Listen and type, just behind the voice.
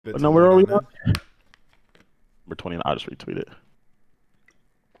Bit What to number load are we on on? in. Number 20. I'll just retweet it.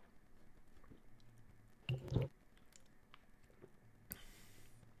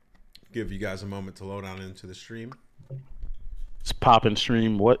 Give you guys a moment to load on into the stream. It's poppin'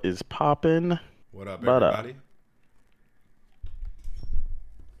 stream. What is poppin'? What up, But everybody?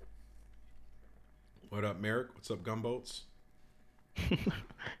 What up, Merrick? What's up, Gumboats?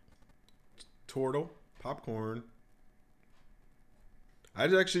 Turtle, popcorn. I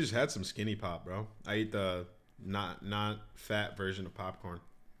actually just had some skinny pop, bro. I eat the not fat version of popcorn.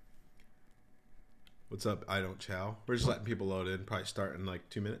 What's up, I don't chow? We're just letting people load in. Probably start in like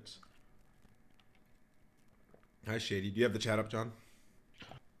 2 minutes. Hi, Shady. Do you have the chat up, John?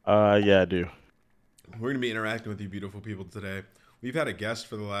 Yeah, I do. We're going to be interacting with you beautiful people today. We've had a guest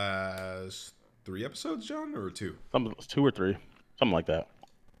for the last 3 episodes, John, or 2? 2 or 3. Something like that.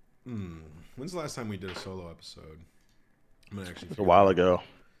 When's the last time we did a solo episode? I'm going to actually It was a while ago.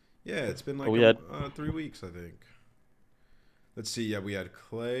 Yeah, it's been like we had 3 weeks, I think. Let's see. Yeah, we had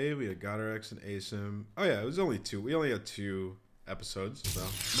Clay, we had GodRx and ASIM. Oh, yeah, it was only 2. We only had 2 episodes, so.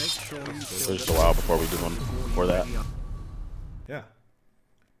 Make sure you it was just a while before we did one before that. Yeah.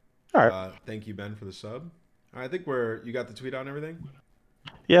 All right. Thank you, Ben, for the sub. All right, I think you got the tweet out and everything?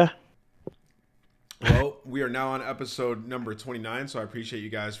 Yeah. Well, we are now on episode number 29, so I appreciate you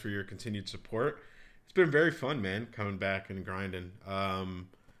guys for your continued support. It's been very fun, man, coming back and grinding.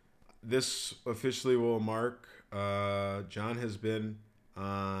 This officially will mark, John has been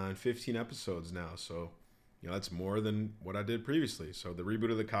on 15 episodes now, so, you know, that's more than what I did previously. So the reboot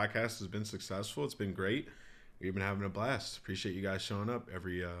of the Codcast has been successful. It's been great. We've been having a blast. Appreciate you guys showing up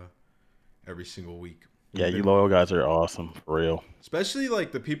every single week. Yeah, you loyal guys are awesome, for real. Especially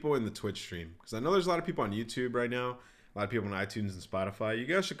like the people in the Twitch stream, because I know there's a lot of people on YouTube right now, a lot of people on iTunes and Spotify. You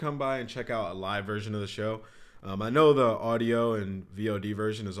guys should come by and check out a live version of the show. I know the audio and VOD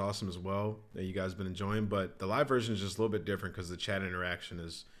version is awesome as well that you guys have been enjoying, but the live version is just a little bit different because the chat interaction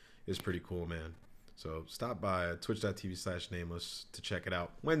is pretty cool, man. So stop by twitch.tv/nameless to check it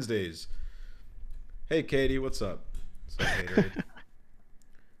out. Wednesdays. Hey, Katie, what's up? What's up, Gatorade?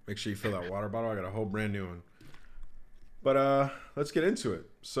 Make sure you fill that water bottle. I got a whole brand new one. But let's get into it.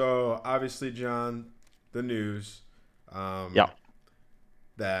 So obviously, John, the news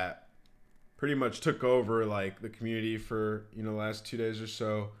that pretty much took over like the community for, you know, the last 2 days or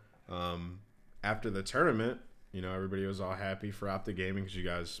so. After the tournament, you know, everybody was all happy for Optic Gaming because you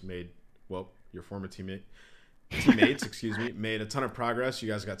guys made, well, your former teammates, excuse me, made a ton of progress. You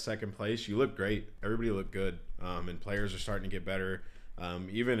guys got second place. You look great. Everybody looked good, and players are starting to get better.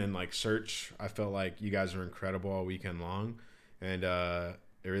 Even in like search, I felt like you guys were incredible all weekend long, and I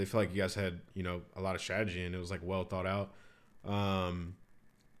really felt like you guys had, you know, a lot of strategy and it was like well thought out.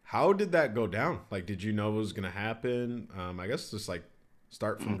 How did that go down? Like, did you know it was gonna happen? I guess just like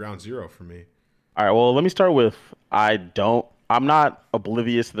start from ground zero for me. All right. Well, let me start with I'm not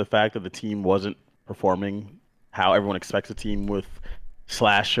oblivious to the fact that the team wasn't performing how everyone expects a team with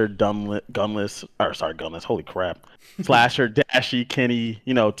Slasher, Gunless. Holy crap. Slasher, Dashy, Kenny,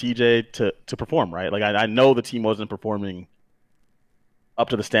 you know, TJ to perform, right? Like, I know the team wasn't performing up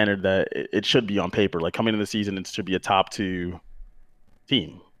to the standard that it should be on paper. Like, coming into the season, it should be a top 2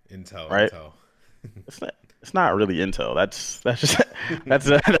 team. Intel, right? Intel. It's not really intel. That's just that's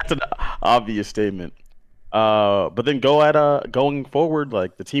an obvious statement. But then going forward,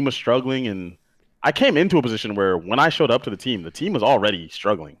 like the team was struggling, and I came into a position where when I showed up to the team was already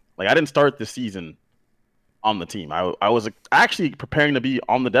struggling. Like, I didn't start the season on the team. I was actually preparing to be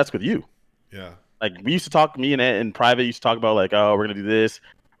on the desk with you. Yeah. Like, we used to talk, me and Ed in private used to talk about like, oh, we're gonna do this,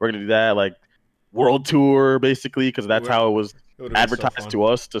 we're gonna do that, like world tour basically, because that's how it was advertised to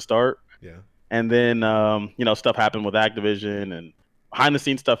us to start. Yeah. And then you know, stuff happened with Activision and behind the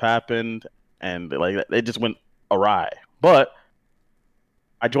scenes stuff happened, and like it just went awry. But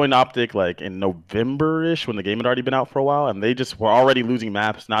I joined Optic like in November-ish when the game had already been out for a while, and they just were already losing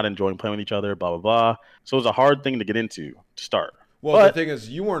maps, not enjoying playing with each other, blah blah blah. So it was a hard thing to get into to start. Well, the thing is,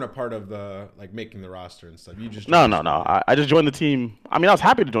 you weren't a part of the like making the roster and stuff. You just no. I just joined the team. I mean, I was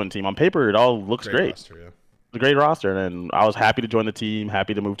happy to join the team. On paper, it all looks great. Roster, yeah. It's a great roster, and I was happy to join the team.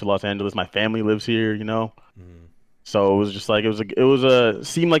 Happy to move to Los Angeles. My family lives here, you know. So it was just like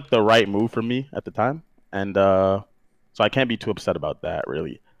seemed like the right move for me at the time, and so I can't be too upset about that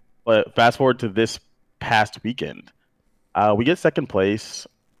really. But fast forward to this past weekend, we get second place,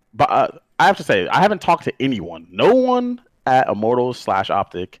 but I have to say I haven't talked to anyone. No one at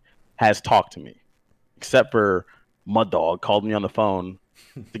Immortals/Optic has talked to me, except for Mud Dog called me on the phone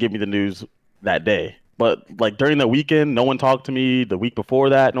to give me the news that day. But like during the weekend, no one talked to me. The week before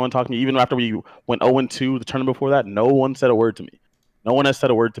that, no one talked to me. Even after we went 0-2, the tournament before that, no one said a word to me. No one has said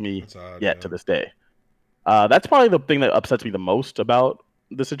a word to me That's odd, yet yeah. to this day. That's probably the thing that upsets me the most about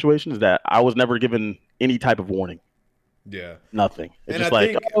the situation is that I was never given any type of warning. Yeah. Nothing. It's And I just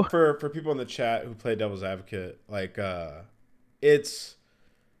like, think oh, for people in the chat who play devil's advocate, like it's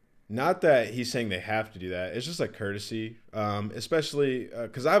not that he's saying they have to do that. It's just like courtesy, especially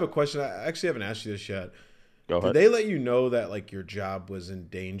because I have a question. I actually haven't asked you this yet. go Did ahead. they let you know that like your job was in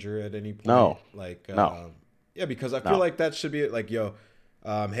danger at any point? No, Like, no, yeah, because I feel no. like that should be like, yo,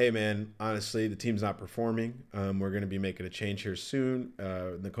 hey man, honestly, the team's not performing. We're gonna be making a change here soon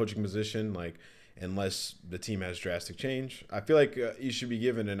in the coaching position. Like, unless the team has drastic change, I feel like you should be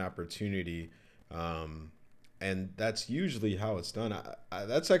given an opportunity. And that's usually how it's done.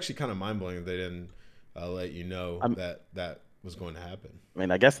 That's actually kind of mind blowing that they didn't let you know I'm, that that was going to happen. I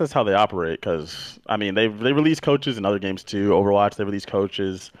mean, I guess that's how they operate because I mean they release coaches in other games too. Overwatch, they release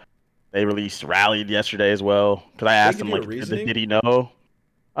coaches. They released Rallied yesterday as well because I They asked give him you a like, did reasoning. he know?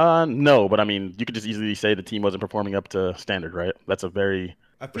 No, but I mean, you could just easily say the team wasn't performing up to standard, right? That's a very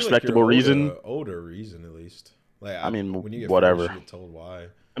I feel like you're respectable owed reason. a reason at least. Like I mean, when you get fired, you whatever. should get told why.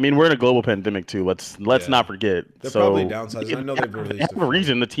 I mean, we're in a global pandemic too. Let's Yeah, not forget. they're probably So downsizing. if I know they've they released a have a few.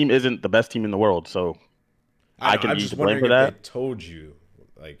 reason. The team isn't the best team in the world, so I I know. can I'm be just to blame wondering for if they that. told you.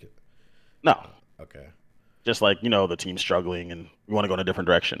 Like, No, okay. just like the team's struggling and we want to go in a different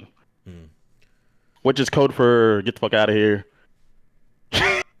direction, Hmm. which is code for get the fuck out of here.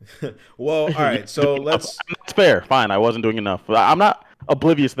 Well, all You right. So doing enough. let's. That's fair. Fine, I wasn't doing enough. I'm not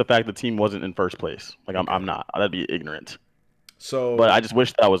oblivious to the fact the team wasn't in first place. Like I'm Okay. not. That'd be ignorant. But I So just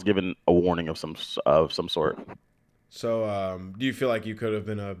wish that I was given a warning of some sort. do you feel like you could have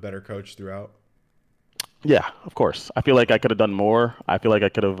been a better coach throughout? Yeah, of course. I feel like I could have done more. I feel like I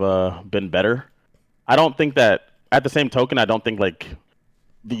could have been better. I don't think that. At the same token, I don't think like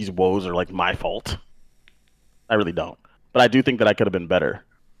these woes are like my fault. I really don't. But I do think that I could have been better.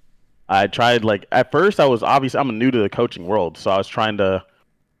 I tried like at first I was obviously I'm new to the coaching world, so I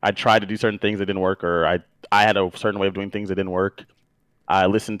tried to do certain things that didn't work, or I had a certain way of doing things that didn't work. I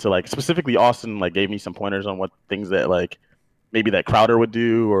listened to like specifically Austin like gave me some pointers on what things that like maybe that Crowder would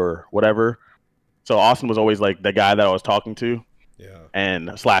do or whatever. So Austin was always like the guy that I was talking to Yeah.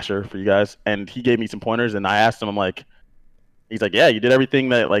 and slasher for you guys, and he gave me some pointers, and I asked him, I'm like, he's like, yeah, you did everything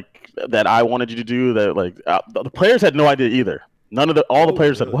that I wanted you to do. That like the players had no idea either. None of all the Oh,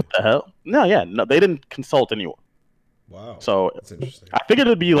 players said, really? what the hell? No, yeah, no, they didn't consult anyone. Wow. So That's interesting. I figured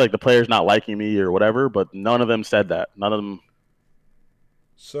it'd be like the players not liking me or whatever, but none of them said that. None of them,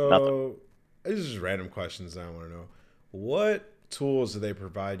 nothing. So, these are just random questions that I want to know. What tools do they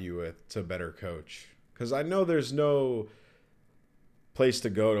provide you with to better coach? Because I know there's no place to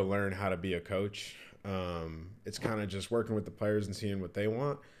go to learn how to be a coach. It's kind of just working with the players and seeing what they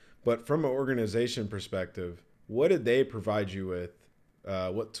want. But from an organization perspective, what did they provide you with?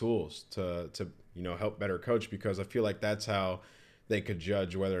 What tools to help better coach? Because I feel like that's how they could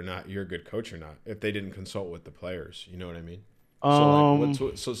judge whether or not you're a good coach or not if they didn't consult with the players. You know what I mean? So like what Um,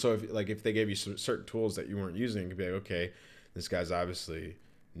 tool, so if like if they gave you certain tools that you weren't using, you could be like, okay, this guy's obviously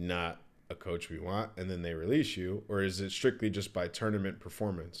not a coach we want, and then they release you, or is it strictly just by tournament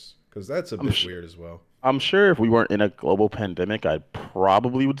performance? Because that's a I'm bit sh- weird as well. I'm sure if we weren't in a global pandemic, I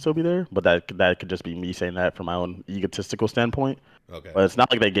probably would still be there. But that could just be me saying that from my own egotistical standpoint. Okay, But it's not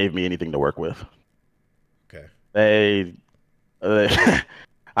like they gave me anything to work with. okay. They, they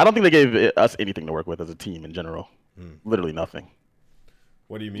I don't think they gave us anything to work with as a team in general. Hmm. Literally nothing.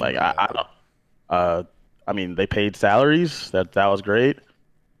 What do you mean Like by that? I don't. Uh, I mean, they paid salaries. That was great.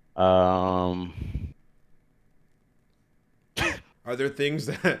 Um, Are there things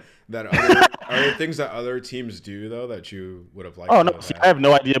that other are there things that other teams do though that you would have liked oh to no, have see, I had? have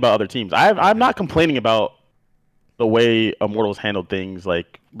no idea about other teams. I'm Okay, not complaining about the way Immortals handled things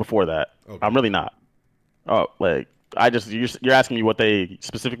like before that. I'm okay. really not. Oh, like I just you're asking me what they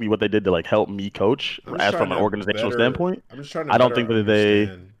did to like help me coach I'm just as trying from an to organizational better. standpoint. I'm just trying to I don't better think that they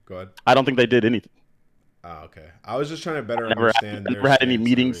understand. Go ahead. I don't think they did anything. Ah, okay. I was just trying to better I understand their never had any stance and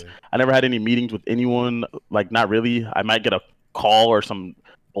meetings. everything. I never had any meetings with anyone. Like not really. I might get a call or some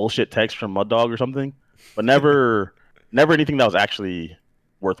bullshit text from Mud Dog or something, but never anything that was actually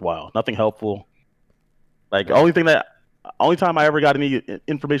worthwhile. Nothing helpful. Like Wow. only time I ever got any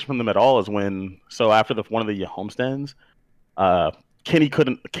information from them at all is when after the one of the homestands, uh, Kenny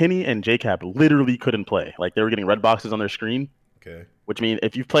and JCap literally couldn't play. Like they were getting red boxes on their screen, Okay. which means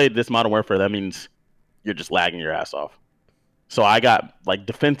if you've played this Modern Warfare, that means you're just lagging your ass off. So I got like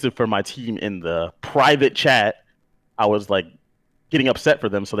defensive for my team in the private chat. I was like getting upset for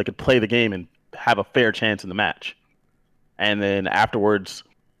them so they could play the game and have a fair chance in the match. And then afterwards,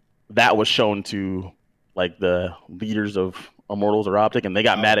 that was shown to like the leaders of Immortals or Optic, and they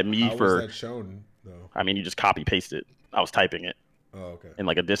got mad at me how was for. that shown though? I mean, you just copy paste it. I was typing it. Oh, okay. In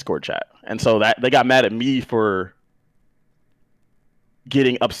like a Discord chat, and so that they got mad at me for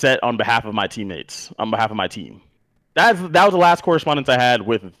getting upset on behalf of my teammates, on behalf of my team. That was the last correspondence I had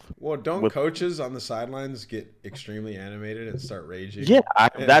with. Well, don't coaches on the sidelines get extremely animated and start raging? Yeah,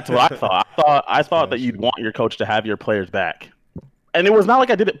 that's what I thought. I thought that you'd want your coach to have your players back, and it was not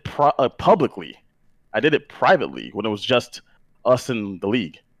like I did it publicly. I did it privately when it was just us in the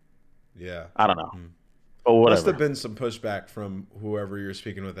league. Yeah, I don't know. But whatever. Must have been some pushback from whoever you're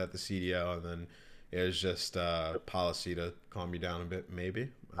speaking with at the CDL, and then it was just policy to calm you down a bit, maybe.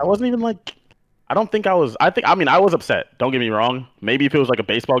 I wasn't even like. I don't think I was. I mean, I was upset. Don't get me wrong. Maybe if it was like a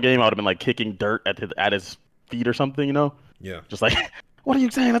baseball game, I would have been like kicking dirt at his feet or something, you know? Yeah. Just like, what are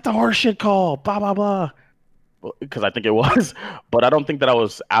you saying? That's a horse shit call. Blah blah blah. Because I think it was, but I don't think that I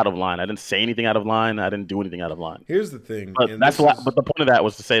was out of line. I didn't say anything out of line. I didn't do anything out of line. Here's the thing. But but the point of that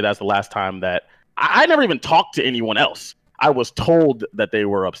was to say that's the last time that I never even talked to anyone else. I was told that they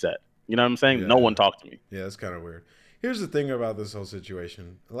were upset. You know what I'm saying? Yeah. No one talked to me. Yeah, it's kind of weird. Here's the thing about this whole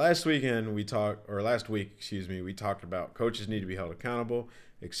situation. Last week, we talked about coaches need to be held accountable,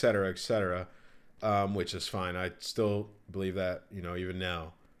 et cetera, which is fine. I still believe that, even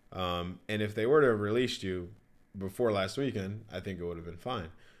now. And if they were to have released you before last weekend, I think it would have been fine.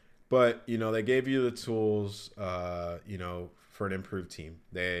 But, they gave you the tools, for an improved team.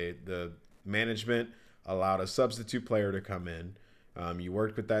 The management allowed a substitute player to come in. You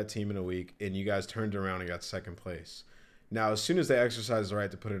worked with that team in a week, and you guys turned around and got second place. Now, as soon as they exercised the right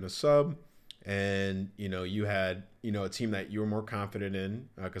to put in a sub, and you had a team that you were more confident in,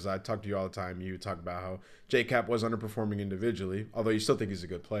 because I talk to you all the time. You talk about how J-Cap was underperforming individually, although you still think he's a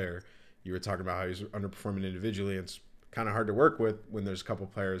good player. You were talking about how he's underperforming individually, and it's kind of hard to work with when there's a couple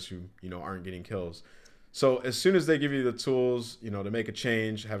players who aren't getting kills. So as soon as they give you the tools, to make a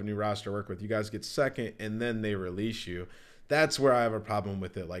change, have a new roster to work with, you guys get second, and then they release you. That's where I have a problem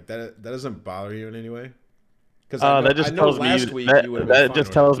with it. Like that doesn't bother you in any way. Because that just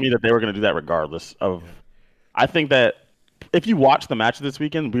tells me that they were going to do that regardless of. Yeah. I think that if you watch the match this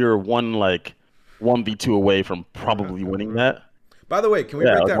weekend, we were 1v2 away from probably winning that. By the way, can we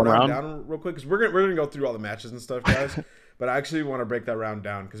break that round down real quick? Because we're gonna go through all the matches and stuff, guys. But I actually want to break that round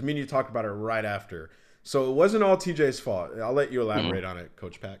down because me and you talked about it right after. So it wasn't all TJ's fault. I'll let you elaborate on it,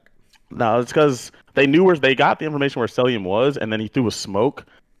 Coach Pack. No, it's because they knew where they got the information where Celium was, and then he threw a smoke,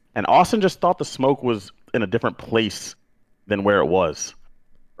 and Austin just thought the smoke was in a different place than where it was,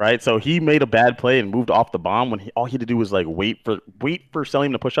 right? So he made a bad play and moved off the bomb when all he had to do was like wait for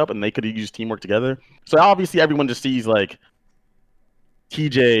Celium to push up, and they could have used teamwork together. So obviously everyone just sees like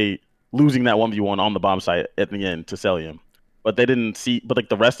TJ losing that 1v1 on the bomb site at the end to Celium, but they didn't see. But like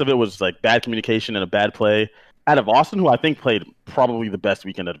the rest of it was like bad communication and a bad play out of Austin, who I think played probably the best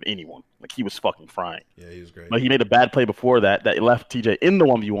weekend out of anyone. Like he was fucking frying. Yeah, he was great. But he made a bad play before that left TJ in the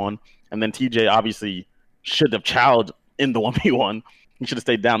 1v1, and then TJ obviously should have challenged in the 1v1. He should have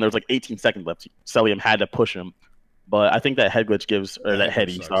stayed down. There was like 18 seconds left. Celium had to push him. But I think that head glitch gives, or that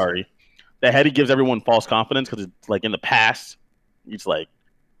heady, that heady gives everyone false confidence because it's like in the past, it's like,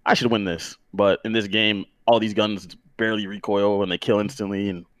 I should win this. But in this game, all these guns barely recoil and they kill instantly,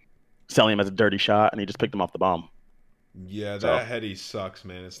 and Celium has a dirty shot, and he just picked him off the bomb. Yeah, that heady sucks,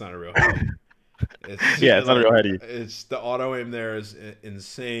 man. It's not a real heady. It's not a real heady. It's the auto aim there is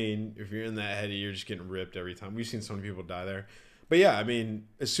insane. If you're in that heady, you're just getting ripped every time. We've seen so many people die there. But yeah, I mean,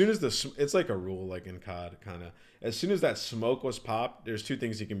 as soon as it's like a rule, like in COD, kind of. As soon as that smoke was popped, there's two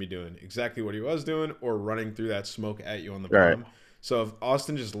things he can be doing: exactly what he was doing, or running through that smoke at you on the bomb. Right. So if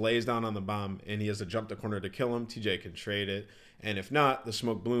Austin just lays down on the bomb and he has to jump the corner to kill him, TJ can trade it. And if not, the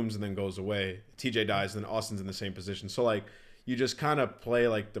smoke blooms and then goes away. TJ dies, and then Austin's in the same position. So like, you just kind of play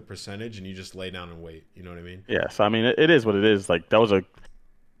like the percentage, and you just lay down and wait. You know what I mean? Yeah. So I mean, it is what it is. Like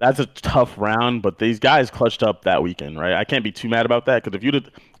that's a tough round, but these guys clutched up that weekend, right? I can't be too mad about that because if you'd have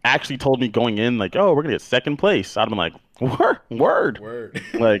actually told me going in, like, oh, we're gonna get second place, I'd have been like, word.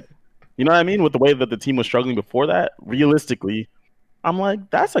 Like, you know what I mean? With the way that the team was struggling before that, realistically, I'm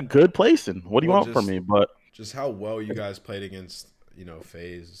like, that's a good placing. What do you want from me? But just how well you guys played against,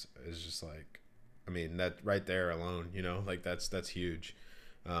 FaZe is just like, I mean, that right there alone, like that's huge.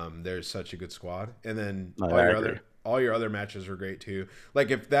 There's such a good squad, and then all your other matches were great too.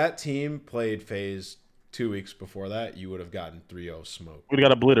 Like if that team played FaZe 2 weeks before that, you would have gotten 3-0 smoke. We'd have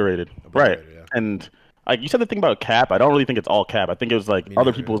got obliterated. Right. Yeah. And like you said, the thing about Cap, I don't really think it's all Cap. I think it was like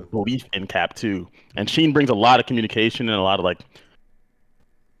other people's belief in Cap too. And Sheen brings a lot of communication and a lot of like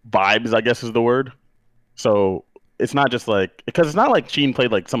vibes, I guess is the word. So it's not just like, because it's not like Sheen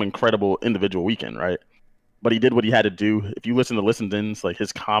played like some incredible individual weekend, right? but he did what he had to do. If you listen to listen-ins, like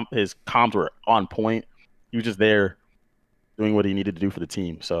his comms were on point. He was just there doing what he needed to do for the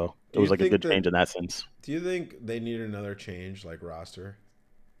team. So it Do you was like a think good that? change in that sense. Do you think they need another change like roster?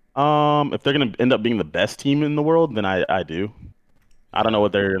 If they're gonna end up being the best team in the world, then I do. I don't know Yeah.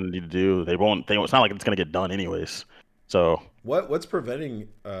 what they're gonna need to do. They won't. It's not like it's gonna get done anyways. So, What's preventing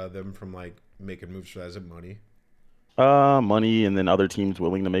them from like making moves for that? Is it money? money and then other teams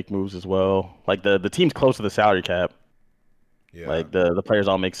willing to make moves as well. Like the teams close to the salary cap. Yeah. Like the players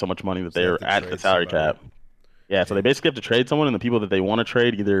all make so much money that So they have they're to at the trade salary somebody. cap. Yeah, so they And basically have to trade someone, and the people that they want to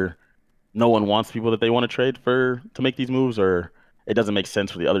trade, either no one wants people that they want to trade for to make these moves, or it doesn't make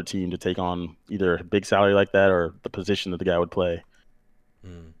sense for the other team to take on either a big salary like that or the position that the guy would play.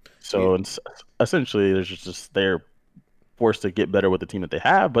 mm. So essentially, there's just they're forced to get better with the team that they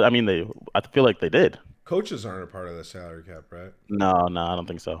have. But I mean, I feel like they did. Coaches aren't a part of the salary cap, right? No, no, I don't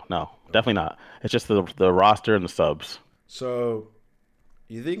think so. No, definitely Okay. not. It's just the roster and the subs. So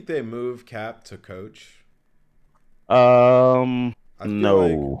you think they move Cap to coach? I feel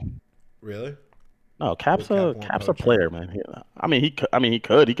like No, really. no. But Cap won't Cap's a coach, right? player, man. I mean, he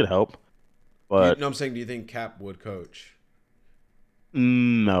could help, Do you but no? I'm saying, do you think Cap would coach?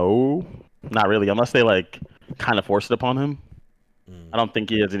 no, not really. Unless they like kind of force it upon him. I Mm. don't think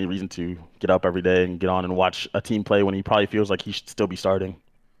he has any reason to get up every day and get on and watch a team play when he probably feels like he should still be starting.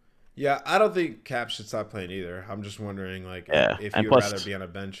 Yeah, I don't think Cap should stop playing either. I'm just wondering, like, Yeah, if and you'd rather plus, be on a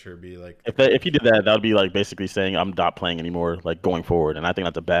bench or be like, if he did that, that would be like basically saying I'm not playing anymore, like going forward. And I think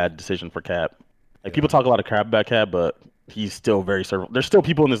that's a bad decision for Cap. Like people yeah. talk a lot of crap about Cap, but he's still very servable. There's still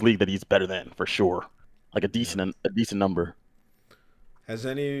people in this league that he's better than for sure, like Yeah. a decent number. Has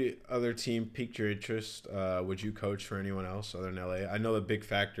any other team piqued your interest? Would you coach for anyone else other than LA? I know the big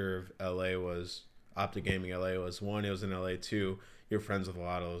factor of LA was Optic Gaming. LA was one. It was in LA two. You're friends with a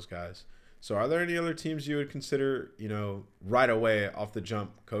lot of those guys. So, are there any other teams you would consider, right away off the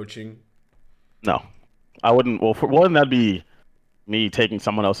jump coaching? No, I wouldn't. Well, for one, that'd be me taking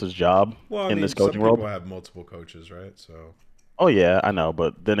someone else's job Well, I in this mean, some coaching people world. have multiple coaches, right? So, Oh yeah, I know,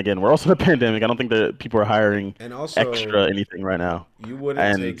 but then again, we're also in a pandemic. I don't think that people are hiring and also, extra anything right now, you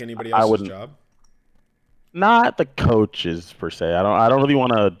wouldn't and take anybody I else's wouldn't. job. Not the coaches per se. I don't really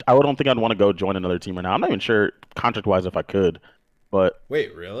want to. I don't think I'd want to go join another team right now. I'm not even sure contract wise if I could, but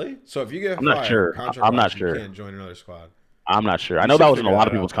Wait, really? So, if you get I'm not fired, sure. contract I'm not wise, you sure. can't join another squad. I'm not sure. I You know should that was in a figure lot that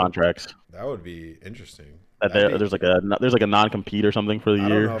of people's out. contracts. That would be interesting. That That'd be. there's like a non compete or something for the I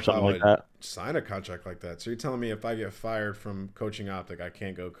don't year know or if I something like would that. sign a contract like that. So you're telling me if I get fired from coaching Optic, I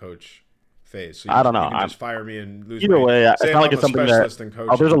can't go coach Phase. So I don't you know. can just fire me and lose Either my. way, Say it's if not like I'm it's a something that. specialist in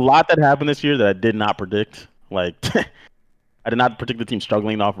Oh, there's a coaching. lot that happened this year that I did not predict. Like, I did not predict the team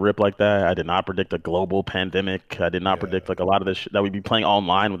struggling off rip like that. I did not predict a global pandemic. I did not Yeah, predict like a lot of this that we'd be playing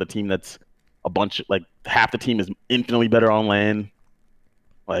online with a team that's a bunch like half the team is infinitely better on LAN.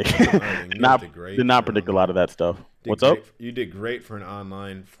 Like, that's another thing. You guys did did great not for predict a lot of online. that stuff. Did What's up? great. You did great for an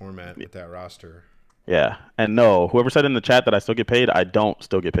online format with that roster. Yeah, and no, whoever said in the chat that I still get paid, I don't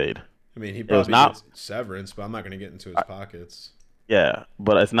still get paid. I mean, he It was probably not. gets severance, but I'm not going to get into his pockets. Yeah,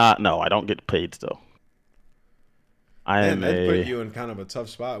 but it's not. No, I don't get paid still. I Man, am that put a. you in kind of a tough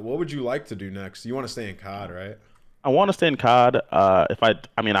spot. What would you like to do next? You want to stay in COD, right? I want to stay in COD. If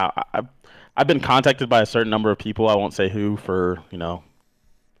I mean, I've been contacted by a certain number of people. I won't say who for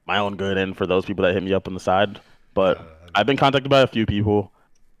my own good and for those people that hit me up on the side. But Uh, I've been contacted by a few people.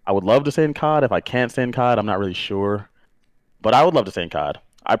 I would love to stay in COD. If I can't stay in COD, I'm not really sure. But I would love to stay in COD.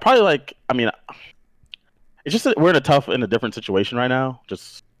 I probably like. I mean, it's just that we're in a different situation right now,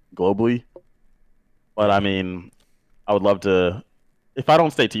 just globally. But I yeah. mean, I would love to. If I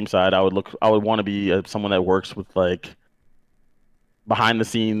don't stay team side, I would want to be someone that works with like behind the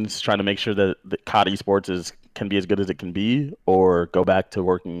scenes, trying to make sure that the COD esports can be as good as it can be, or go back to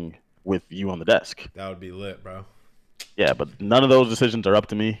working with you on the desk. That would be lit, bro. Yeah, but none of those decisions are up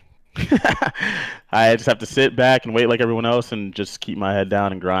to me. I just have to sit back and wait like everyone else and just keep my head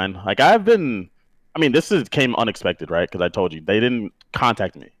down and grind. Like I mean, came unexpected, right? Because I told you they didn't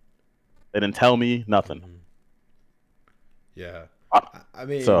contact me, they didn't tell me nothing. Mhm. Yeah. Uh, I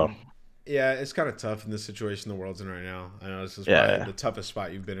So mean, yeah, it's kind of tough in the situation the world's in right now. I know this is probably yeah, the toughest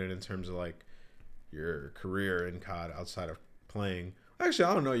spot you've been in terms of like your career in COD outside of playing. Actually,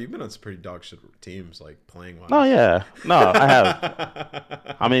 I don't know. You've been on some pretty dog shit teams, like playing no, wise. yeah, no, I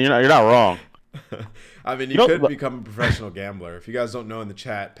have. I mean, you're not wrong. I mean, You you know, could become a professional gambler. If you guys don't know in the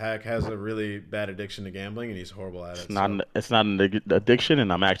chat, Pack has a really bad addiction to gambling, and he's horrible at it. So, it's not an addiction,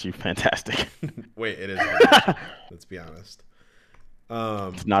 and I'm actually fantastic. wait, it is an addiction. Let's be honest.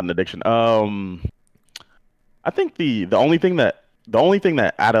 It's Um, not an addiction. I think the only thing that the only thing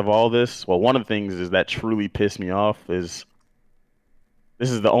that out of all this, well, one of the things is that truly pissed me off is this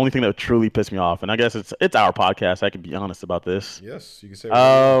is the only thing that truly pissed me off, and I guess it's our podcast. I can be honest about this. Yes, you can say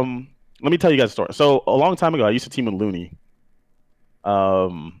whatever you want. Let me tell you guys a story. So a long time ago, I used to team with Looney,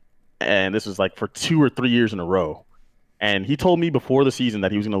 um, and this was like for 2 or 3 years in a row. And he told me before the season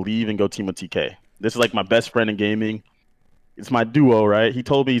that he was going to leave and go team with TK. This is like my best friend in gaming. It's my duo, right? He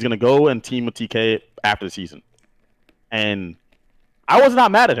told me he's going to go and team with TK after the season. And I was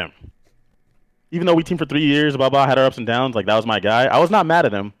not mad at him. Even though we teamed for 3 years, blah, blah, had our ups and downs, like that was my guy. I was not mad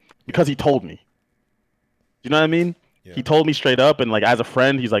at him because he told me. You know what I mean? Yeah. He told me straight up, and like as a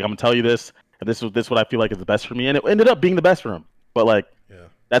friend, he's like, I'm going to tell you this, and this is what I feel like is the best for me. And it ended up being the best for him. But like,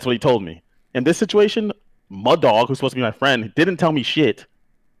 that's what he told me. In this situation, Mud Dog, who's supposed to be my friend, didn't tell me shit.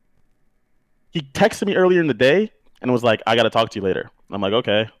 He texted me earlier in the day and was like, I got to talk to you later. I'm like,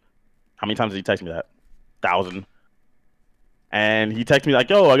 okay. How many times did he text me that? 1,000. And he texted me like,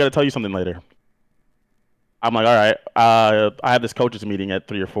 yo, I got to tell you something later. I'm like, all right. I have this coaches meeting at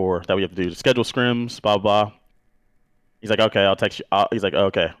 3 or 4 that we have to do. Schedule scrims, blah, blah. He's like, okay, I'll text you. He's like,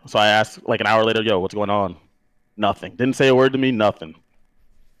 okay. So I asked like an hour later, yo, what's going on? Nothing. Didn't say a word to me, nothing.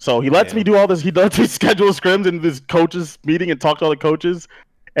 So he lets me do all this. He lets me schedule scrims in this coaches meeting and talk to all the coaches,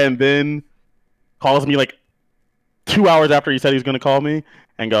 and then calls me like 2 hours after he said he was going to call me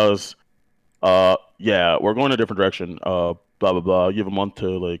and goes, yeah, we're going a different direction. Blah, blah, blah. You have a month to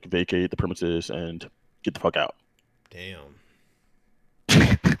like vacate the premises and get the fuck out. Damn.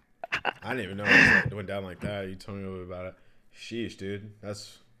 I didn't even know it went down like that. You told me a little bit about it. Sheesh, dude.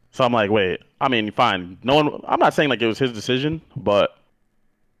 That's... So I'm like, wait. I mean, fine. No one. I'm not saying like it was his decision, but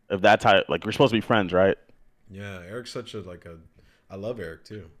if that's how, like, we're supposed to be friends, right? Yeah, Eric's such a I love Eric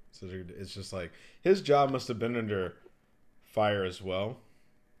too. So it's just like his job must have been under fire as well.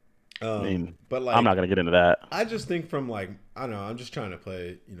 I mean, but like, I'm not gonna get into that. I just think from like, I don't know. I'm just trying to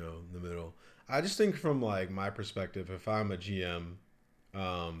play, in the middle. I just think from like my perspective, if I'm a GM,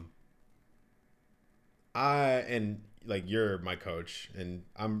 and like you're my coach, and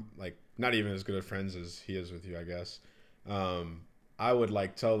I'm like not even as good of friends as he is with you, I guess. I would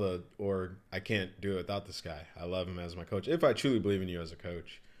like tell the org, I can't do it without this guy. I love him as my coach. If I truly believe in you as a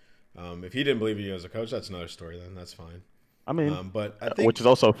coach, if he didn't believe in you as a coach, that's another story. Then that's fine. I mean, but I think, which is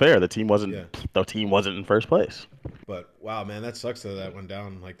also fair. The team wasn't in first place. But wow, man, that sucks that went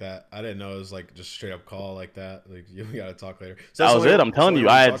down like that. I didn't know it was like just straight up call like that. Like you got to talk later. So that was it. I'm telling you,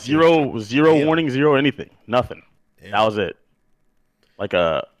 I had zero warning, zero anything, nothing. Damn. That was it.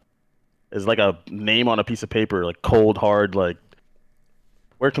 It's like a name on a piece of paper, like cold hard. Like,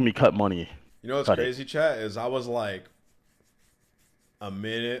 where can we cut money? You know what's crazy, chat, is I was like a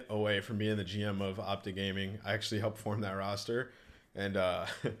minute away from being the GM of Optic Gaming. I actually helped form that roster, and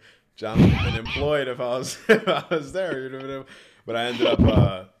John would have been employed if I was there. But I ended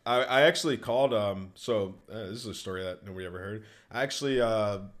up I actually called. This is a story that nobody ever heard. I actually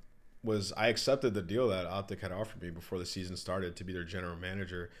I accepted the deal that Optic had offered me before the season started to be their general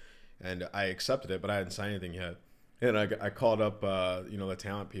manager, and I accepted it, but I hadn't signed anything yet. And I called up the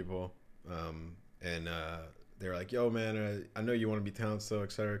talent people, and they were like, yo, man, I know you want to be talented still,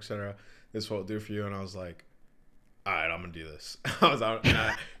 et cetera, et cetera. This is what I'll do for you. And I was like, all right, I'm going to do this.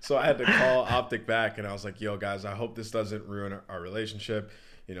 So I had to call Optic back, and I was like, yo, guys, I hope this doesn't ruin our relationship.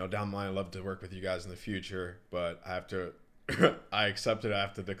 Down the line, I'd love to work with you guys in the future, but I have to I accepted it. I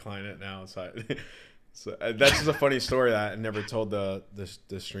have to decline it now. So that's just a funny story that I never told the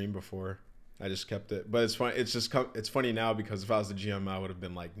stream before. I just kept it. But it's funny. It's funny now because if I was the GM, I would have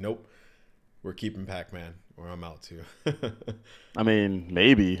been like, nope. We're keeping Pac-Man, or I'm out too. I mean,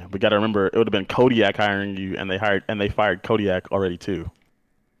 maybe. We got to remember, it would have been Kodiak hiring you, and they fired Kodiak already too.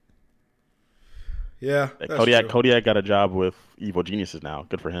 Yeah, Kodiak got a job with Evil Geniuses now.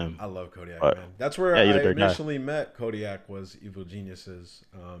 Good for him. I love Kodiak, man. That's where I initially met Kodiak, was Evil Geniuses,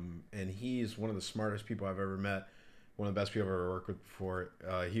 and he's one of the smartest people I've ever met. One of the best people I've ever worked with before.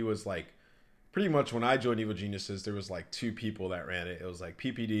 He was like, pretty much when I joined Evil Geniuses, there was like 2 people that ran it. It was like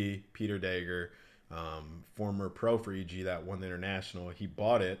PPD, Peter Dager, former pro for EG that won the international. He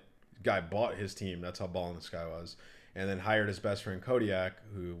bought it. Guy bought his team. That's how ballin' this guy was. And then hired his best friend Kodiak,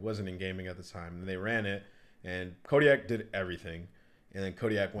 who wasn't in gaming at the time. And they ran it. And Kodiak did everything. And then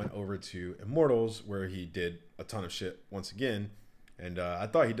Kodiak went over to Immortals, where he did a ton of shit once again. And I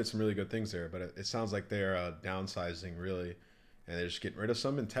thought he did some really good things there. But it sounds like they're downsizing, really. And they're just getting rid of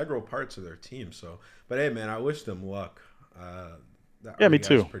some integral parts of their team. So, but hey, man, I wish them luck. Me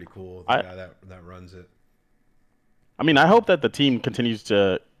too. Pretty cool. The guy that runs it. I mean, I hope that the team continues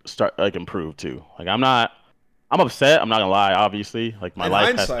to improve too. Like, I'm upset. I'm not gonna lie. Obviously, like my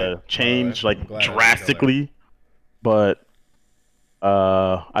life has to change drastically. But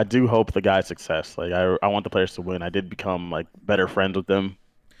I do hope the guy's success. Like I want the players to win. I did become like better friends with them.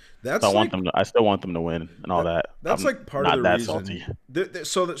 So That's like I still want them to win and all that. that. That's I'm like part of not the that salty. reason.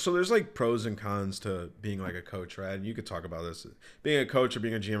 So there's like pros and cons to being like a coach, right? And you could talk about this. Being a coach or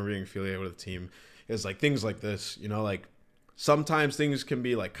being a GM or being affiliated with a team is like things like this. You know, like sometimes things can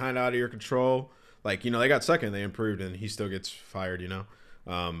be like kind of out of your control. Like, you know, they got second, they improved, and he still gets fired. You know,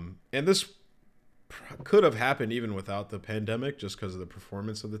 and this could have happened even without the pandemic, just because of the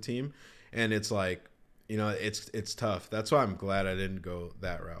performance of the team. And it's like, you know, it's tough. That's why I'm glad I didn't go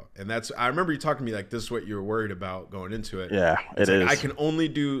that route. And that's, I remember you talking to me like this is what you were worried about going into it. Yeah, It's it like I is. can only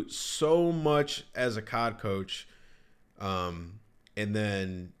do so much as a COD coach, and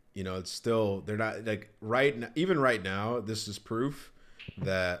then, you know, it's still, they're not like right now, even right now, this is proof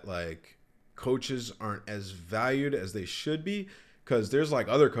that like coaches aren't as valued as they should be, because there's like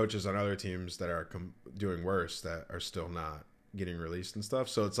other coaches on other teams that are doing worse that are still not getting released and stuff.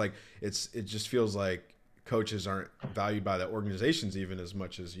 So it's like it just feels like coaches aren't valued by the organizations even as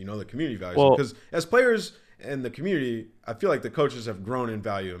much as, you know, the community values them. Well, Because as players and the community, I feel like the coaches have grown in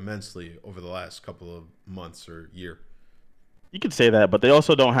value immensely over the last couple of months or year. you could say that, but they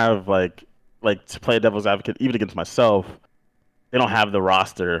also don't have like to play devil's advocate even against myself. They don't have the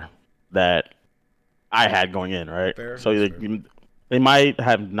roster that I had going in, right? Fair, So that's like, fair. they might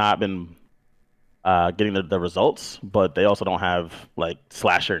have not been getting the results, but they also don't have like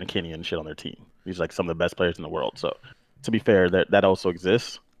Slasher and Kenny and shit on their team. These are like some of the best players in the world. So to be fair, that also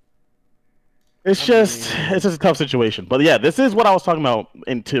exists. I mean, It's just a tough situation. But yeah, this is what I was talking about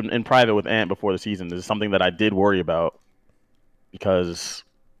in private with Ant before the season. This is something that I did worry about because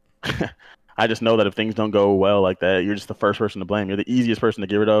I just know that if things don't go well like that, you're just the first person to blame. You're the easiest person to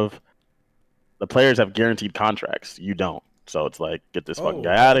get rid of. The players have guaranteed contracts. You don't. So it's like, get this fucking oh,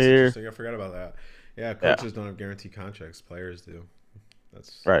 guy out of that's here. interesting. I forgot about that. Yeah, Yeah, coaches don't have guaranteed contracts. Players do.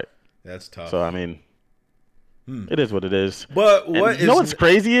 That's right. that's So I tough. mean, Hmm. it is what it is. But And what you know is what's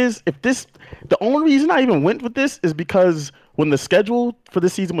crazy is the only reason I even went with this is because when the schedule for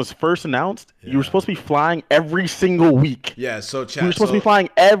this season was first announced, you were yeah. supposed to be flying every single week. Yeah, so We were chat. supposed to be flying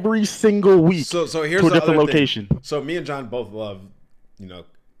every single week So to here's a the different other thing. location. So me and John both love, you know,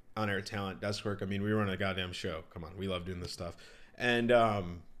 on air talent, desk work. I mean, we run a goddamn show. Come on, we love doing this stuff. And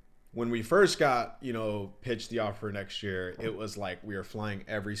when we first got, you know, pitched the offer next year, it was like we were flying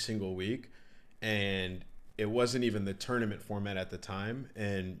every single week, and it wasn't even the tournament format at the time.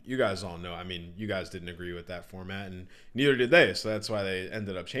 And you guys all know, I mean, you guys didn't agree with that format, and neither did they. So that's why they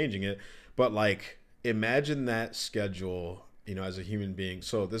ended up changing it. But like, imagine that schedule, you know, as a human being.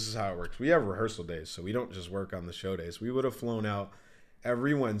 So this is how it works. We have rehearsal days, so we don't just work on the show days. We would have flown out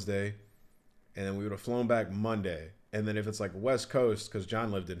every Wednesday, and then we would have flown back Monday. And then if it's like West Coast, because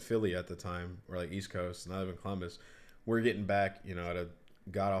John lived in Philly at the time, or like East Coast, and I live in Columbus, we're getting back, you know, at a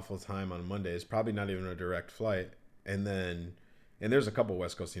god awful time on Monday. It's probably not even a direct flight. And then, and there's a couple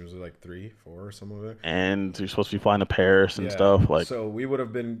West Coast teams with like 3, 4 or something like that. And you're supposed to be flying to Paris and Yeah. stuff. Like, So we would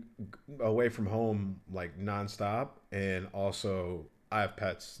have been away from home like nonstop, and also I have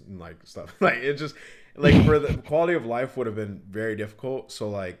pets and like stuff. Like it just like for the quality of life would have been very difficult. So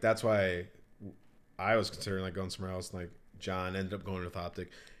like that's why I was considering like going somewhere else. Like John ended up going with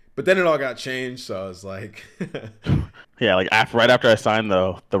Optic, but then it all got changed. So I was like, yeah, like right after I signed,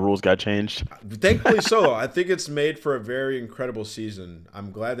 the rules got changed. thankfully so. I think it's made for a very incredible season.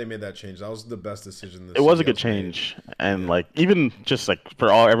 I'm glad they made that change. That was the best decision the It was a good CDL's made. change, and Yeah. like even just like for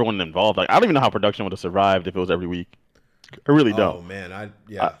everyone involved, like I don't even know how production would have survived if it was every week. I really don't. Oh man, I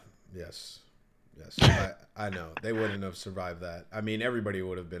I, yeah, yes, yes. I know they wouldn't have survived that. I mean, everybody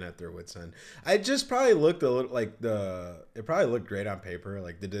would have been at their wits end. I just probably looked a little like it probably looked great on paper.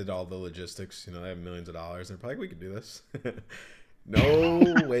 Like they did all the logistics. You know, they have millions of dollars. They're probably like, we could do this.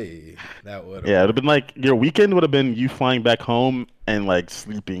 No way that would have yeah, it'd have worked. been like your weekend would have been you flying back home and like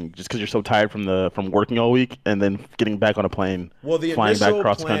sleeping just because you're so tired from working all week, and then getting back on a plane, Well, the flying back initial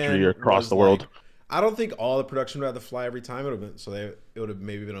across the country or plan across was the like, world. I don't think all the production would have to fly every time. It would have been so it would have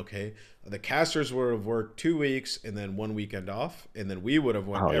maybe been okay. The casters would have worked 2 weeks and then one weekend off, and then we would have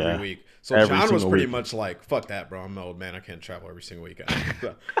went Oh every yeah, week. So every John was single pretty week. much like, "Fuck that, bro. I'm an old man. I can't travel every single weekend."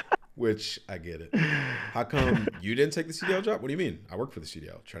 Which I get it. How come you didn't take the CDL job? What do you mean? I work for the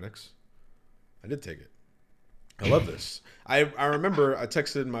CDL, Trenix. I did take it. I love this. I remember I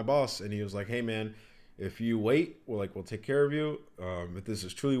texted my boss and he was like, "Hey man, if you wait, we'll take care of you. If this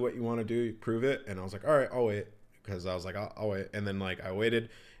is truly what you want to do, prove it." And I was like, "All right, I'll wait," because I was like, I'll wait." And then like I waited,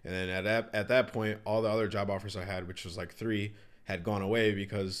 and then at that point, all the other job offers I had, which was like 3, had gone away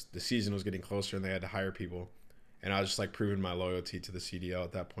because the season was getting closer and they had to hire people. And I was just like proving my loyalty to the CDL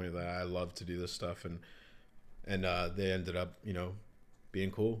at that point that I love to do this stuff, and they ended up, you know,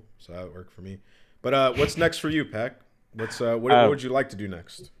 being cool. So that worked for me. But what's next for you, Pac? What would you like to do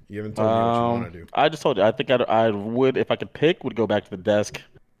next? You haven't told me what you want to do. I just told you. I think I would, if I could pick, would go back to the desk.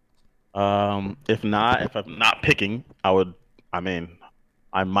 If not, if I'm not picking, I would. I mean,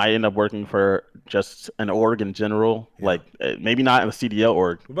 I might end up working for just an org in general, like maybe not in the CDL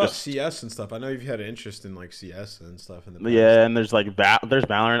org. What about CS and stuff? I know you've had an interest in like CS and stuff in the past. Yeah, and there's like there's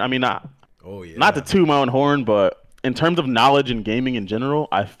Valorant. I mean, not to toot my own horn, but in terms of knowledge and gaming in general,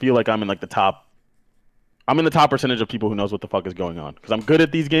 I feel like I'm in like the top. I'm in the top percentage of people who knows what the fuck is going on because I'm good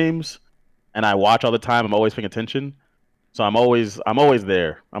at these games, and I watch all the time. I'm always paying attention, so I'm always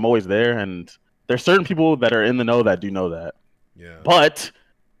there. I'm always there, and there's certain people that are in the know that do know that. Yeah. But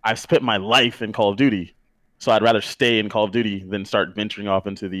I've spent my life in Call of Duty, so I'd rather stay in Call of Duty than start venturing off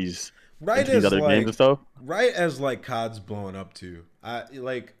into these other games and stuff. Right as like COD's blowing up too. Yeah,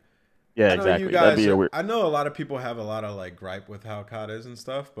 exactly. That'd be weird. I know a lot of people have a lot of like gripe with how COD is and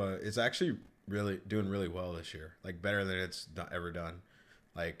stuff, but it's actually doing really well this year. Like better than it's ever done.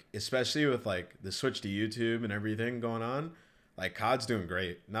 Like especially with like the switch to YouTube and everything going on. Like COD's doing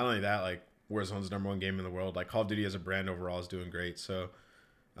great. Not only that, like Warzone's #1 game in the world. Like Call of Duty as a brand overall is doing great. So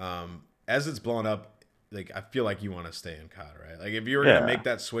as it's blown up, like I feel like you want to stay in COD, right? Like if you were gonna make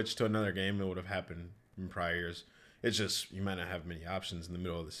that switch to another game, it would have happened in prior years. It's just you might not have many options in the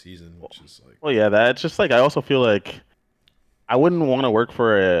middle of the season, which is like. Well, yeah, that's just like I also feel like I wouldn't want to work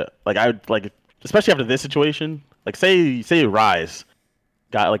for especially after this situation. Like say Rise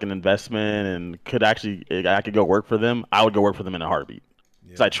got like an investment and I could go work for them. I would go work for them in a heartbeat.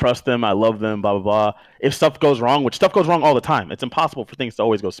 Because I trust them, I love them, blah blah blah. If stuff goes wrong, which stuff goes wrong all the time, it's impossible for things to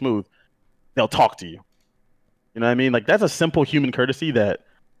always go smooth. They'll talk to you. You know what I mean? Like that's a simple human courtesy that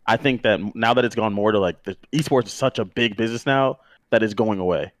I think that now that it's gone more to like the esports is such a big business now that is going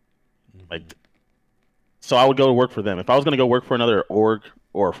away. Like, so I would go to work for them. If I was going to go work for another org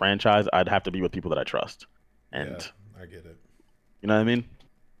or a franchise, I'd have to be with people that I trust. And I get it. You know what I mean?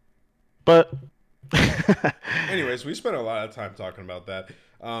 But anyways, we spent a lot of time talking about that.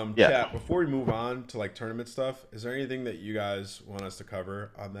 Chat, before we move on to like tournament stuff, is there anything that you guys want us to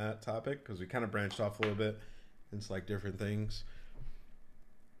cover on that topic? Because we kind of branched off a little bit into like different things.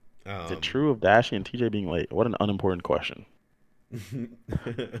 Is it true of Dashy and TJ being late? What an unimportant question.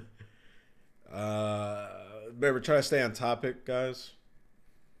 Remember, try to stay on topic, guys.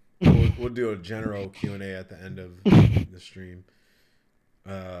 We'll do a general Q&A at the end of the stream.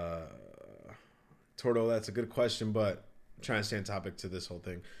 Torto, that's a good question, but I'm trying to stay on topic to this whole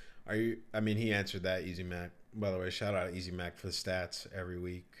thing. He answered that, Easy Mac. By the way, shout out Easy Mac for the stats every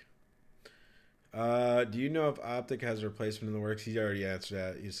week. Do you know if Optic has a replacement in the works? He already answered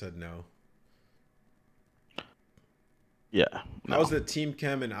that. You said no. Yeah. No. How's the team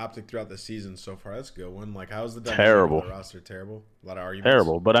chem and Optic throughout the season so far? That's a good one. Like, how's the terrible roster? Terrible. A lot of arguments.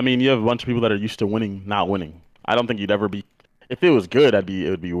 Terrible. But I mean, you have a bunch of people that are used to winning, not winning. I don't think you'd ever be. If it was good, it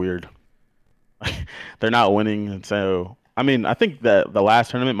would be weird. They're not winning, and so I mean, I think that the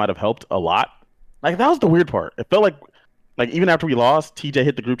last tournament might have helped a lot. Like that was the weird part. It felt like even after we lost, TJ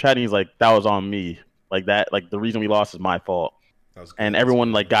hit the group chat and he's like, "That was on me." Like that. Like the reason we lost is my fault. And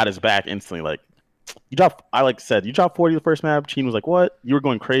everyone like got his back instantly. Like you dropped. You dropped 40 the first map. Sheen was like, "What? You were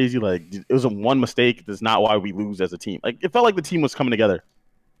going crazy. Like it was a one mistake. That's not why we lose as a team." Like it felt like the team was coming together.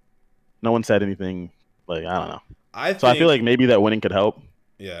 No one said anything. Like I don't know. I feel like maybe that winning could help.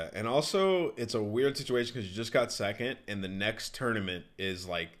 Yeah, and also it's a weird situation because you just got second, and the next tournament is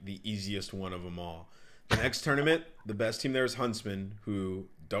like the easiest one of them all. The next tournament, the best team there is Huntsman, who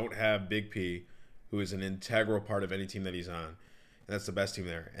don't have Big P, who is an integral part of any team that he's on. And that's the best team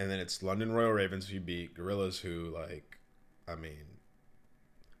there. And then it's London Royal Ravens, who beat Gorillas, who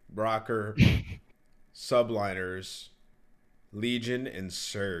Rocker, Subliners, Legion, and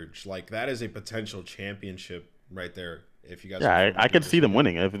Surge. Like that is a potential championship right there. If you guys, I could see them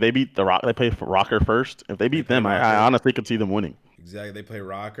winning if they beat they play for Rocker first. If they beat them, I honestly could see them winning. Exactly, they play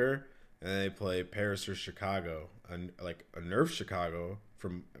Rocker and then they play Paris or Chicago, and like a nerf Chicago.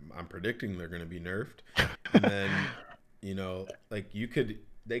 I'm predicting they're going to be nerfed, and then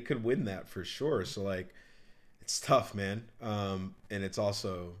they could win that for sure. So like, it's tough, man. And it's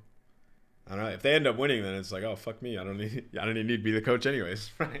also, I don't know, if they end up winning, then it's like, oh fuck me, I don't even need to be the coach anyways,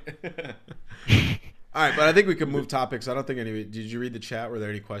 right? All right, but I think we can move topics. I don't think any. Did you read the chat? Were there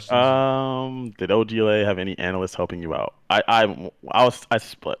any questions? Did OGLA have any analysts helping you out? I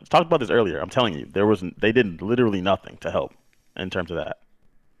talked about this earlier. I'm telling you, they did literally nothing to help in terms of that.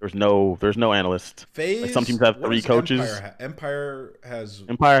 There's no analyst. FaZe, like some teams have 3 coaches. Empire has.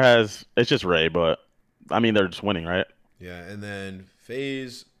 It's just Ray, but I mean they're just winning, right? Yeah, and then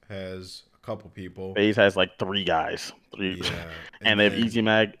FaZe has a couple people. FaZe has like 3 guys. Yeah, And they have Easy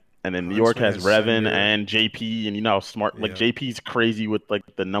Mag. And then New York has Revan and JP, and you know how smart like JP's crazy with like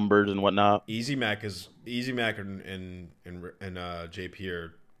the numbers and whatnot. Easy Mac and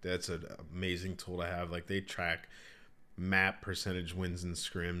JP that's an amazing tool to have. Like they track map percentage wins and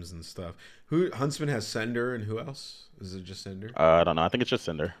scrims and stuff. Huntsman has Sender, and who else? Is it just Sender? I don't know. I think it's just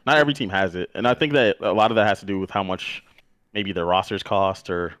Sender. Not every team has it, and I think that a lot of that has to do with how much maybe their rosters cost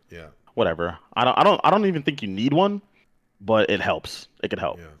or whatever. I don't even think you need one. But it helps. It could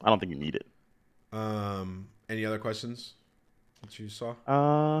help. Yeah. I don't think you need it. Any other questions that you saw?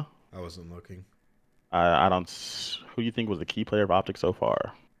 I wasn't looking. I don't. Who do you think was the key player of Optic so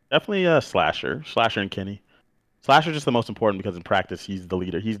far? Definitely Slasher and Kenny. Slasher's just the most important because in practice he's the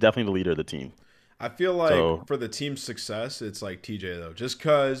leader. He's definitely the leader of the team. I feel like for the team's success, it's like TJ though. Just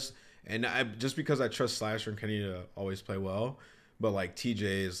because I trust Slasher and Kenny to always play well, but like TJ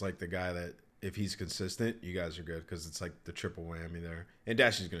is like the guy that. If he's consistent, you guys are good because it's like the triple whammy there. And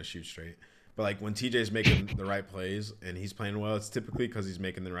Dashy's going to shoot straight. But like when TJ's making the right plays and he's playing well, it's typically because he's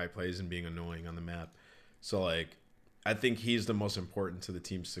making the right plays and being annoying on the map. So like I think he's the most important to the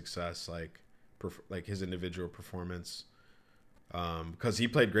team's success, like his individual performance. Because he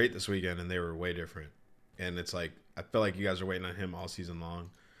played great this weekend and they were way different. And it's like I feel like you guys are waiting on him all season long.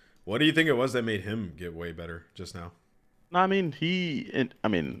 What do you think it was that made him get way better just now? No, I mean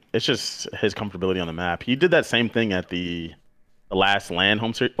it's just his comfortability on the map. He did that same thing at the last LAN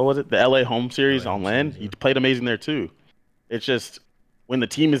home series. What was it? The LA home series on LAN. He played amazing there too. It's just when the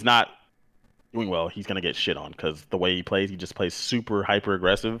team is not doing well, he's gonna get shit on because the way he just plays super hyper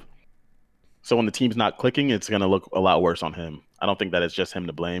aggressive. So when the team's not clicking, it's gonna look a lot worse on him. I don't think that it's just him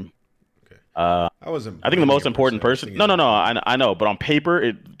to blame. Okay. I think the most important person. No. I know, but on paper,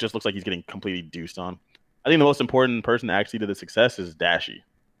 it just looks like he's getting completely deuced on. I think the most important person actually to the success is Dashy.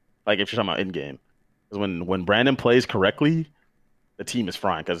 Like if you're talking about in game, because when Brandon plays correctly, the team is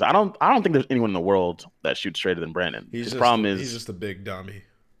frying. Because I don't think there's anyone in the world that shoots straighter than Brandon. He's just a big dummy.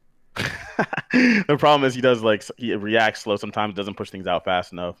 The problem is he reacts slow sometimes, doesn't push things out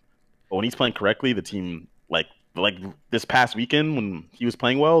fast enough. But when he's playing correctly, the team like this past weekend when he was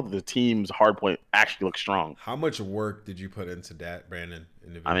playing well, the team's hard point actually looks strong. How much work did you put into that, Brandon?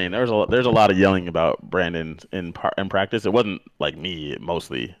 I mean, there's a lot of yelling about Brandon in practice. It wasn't like me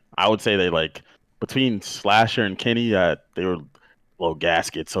mostly. I would say they like between Slasher and Kenny, they were low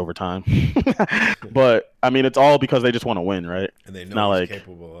gaskets over time. But I mean, it's all because they just want to win, right? And they know he's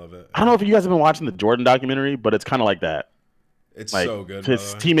capable of it. I don't know if you guys have been watching the Jordan documentary, but it's kind of like that. It's like, so good.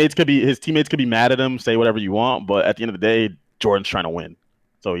 His teammates could be mad at him, say whatever you want, but at the end of the day, Jordan's trying to win.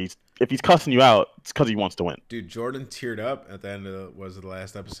 So if he's cussing you out, it's because he wants to win. Dude, Jordan teared up at the end of the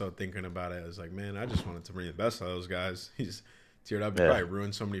last episode thinking about it. I was like, man, I just wanted to bring the best out of those guys. He's teared up. He probably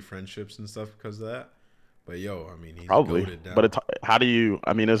ruined so many friendships and stuff because of that. But I mean, he's probably. Down. But how do you?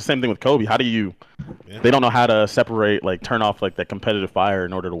 I mean, it's the same thing with Kobe. How do you? Yeah. They don't know how to separate, like, turn off like that competitive fire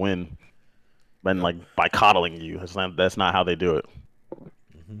in order to win. And like by coddling you, that's not how they do it.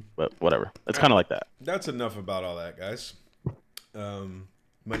 But whatever, it's kind of like that. That's enough about all that, guys.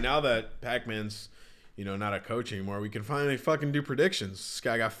 But now that Pac-Man's, not a coach anymore, we can finally fucking do predictions. This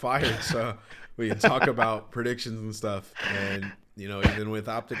guy got fired, so we can talk about predictions and stuff. And even with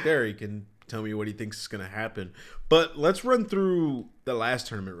Optic there, he can tell me what he thinks is gonna happen. But let's run through the last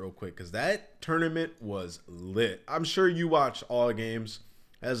tournament real quick because that tournament was lit. I'm sure you watched all the games,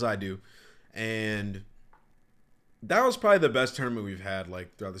 as I do. And that was probably the best tournament we've had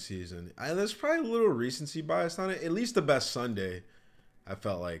throughout the season. There's probably a little recency bias on it. At least the best Sunday, I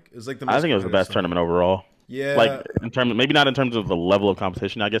felt like it was like the. I think it was the best tournament overall. Yeah, like in terms, maybe not in terms of the level of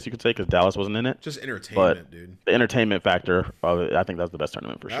competition, I guess you could say, because Dallas wasn't in it. Just entertainment, dude. The entertainment factor of it, I think that's the best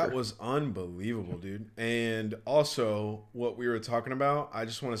tournament for sure. That was unbelievable, dude. And also, what we were talking about, I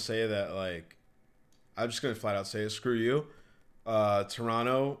just want to say that I'm just gonna flat out say it. Screw you,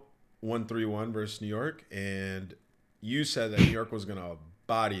 Toronto. 1-3-1 versus New York, and you said that New York was gonna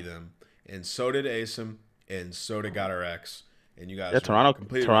body them, and so did ASIM, and so did Got Our X, and you guys. Yeah, Toronto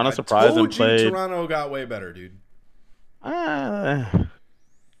surprised and played. Toronto got way better, dude. I'm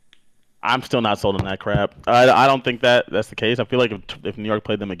still not sold on that crap. I don't think that's the case. I feel like if New York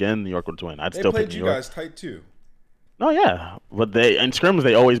played them again, New York would win. I'd still pick New York. They played you guys tight too. No, yeah, but in scrims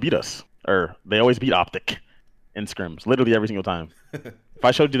they always beat us, or they always beat Optic in scrims, literally every single time. If I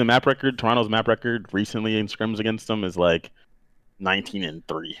showed you the map record, Toronto's map record recently in scrims against them is 19-3.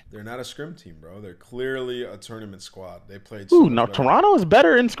 They're not a scrim team, bro. They're clearly a tournament squad. They played. Toronto is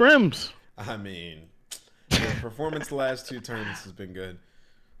better in scrims. I mean, their performance the last two tournaments has been good.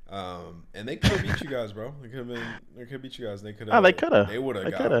 And they could have beat you guys, bro. They could have beat you guys. They could Oh, have. they could have. They would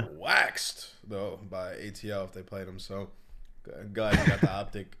have got waxed though by ATL if they played them. So glad you got the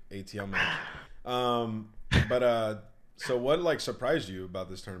optic ATL match. So what like surprised you about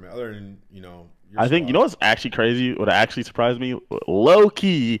this tournament, other than I think you know what's actually crazy. What actually surprised me, low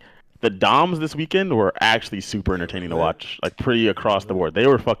key, the DOMs this weekend were actually super entertaining to watch. Like pretty across the board, they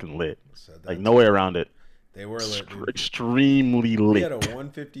were fucking lit. Like no way around it. They were lit, extremely lit. We had a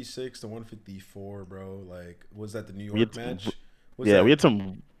 156 to 154, bro. Like, was that the New York match? We had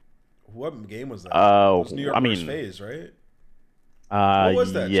some. What game was that? It was New York versus FaZe, right? What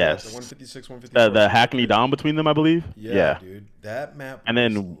was that? Yes. The 156, 154. The Hackney Dom between them, I believe. Yeah, dude. That map and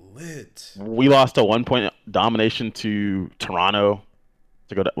then was lit. We lost a 1-point domination to Toronto.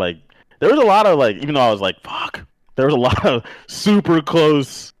 To go to, like, there was a lot of, like, even though I was like, fuck, there was a lot of super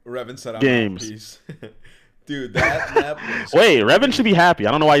close Revan said games. Dude, that map was Wait, Revan should be happy.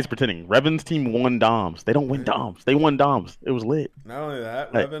 I don't know why he's pretending. Revan's team won DOMs. They don't win DOMs. They won DOMs. It was lit. Not only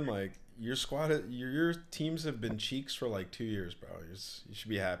that, Revan, like, your squad, your teams have been cheeks for like 2 years, bro. You should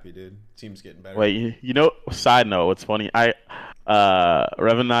be happy, dude. Team's getting better. Wait, side note, what's funny? Revan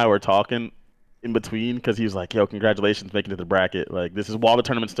and I were talking in between because he was like, "Yo, congratulations, making it to the bracket. Like, this is while the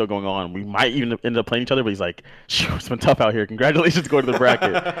tournament's still going on. We might even end up playing each other." But he's like, "Shoot, it's been tough out here. Congratulations, going to the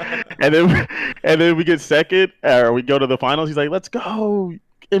bracket." and then we get second, or we go to the finals. He's like, "Let's go."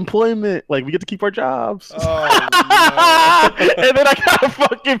 Employment, like we get to keep our jobs. Oh, no. And then I got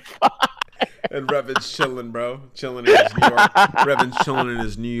fucking fired. And Revan's chilling, bro. Chilling in his New York. Revan's chilling in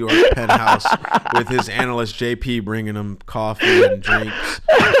his New York penthouse with his analyst JP bringing him coffee and drinks,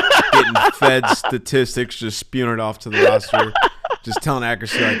 getting fed statistics, just spewing it off to the roster, just telling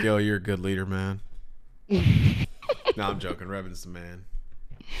accuracy like, "Yo, you're a good leader, man." No, I'm joking. Revan's the man.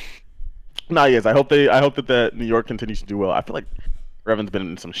 No, yes, I hope that New York continues to do well. I feel like Revan's been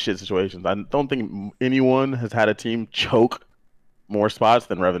in some shit situations. I don't think anyone has had a team choke more spots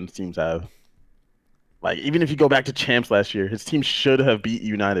than Revan's teams have. Like, even if you go back to champs last year, his team should have beat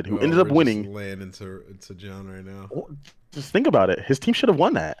United, who ended up winning. Just laying into John right now. Just think about it. His team should have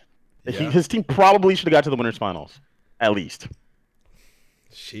won that. Yeah. His team probably should have got to the winners finals, at least.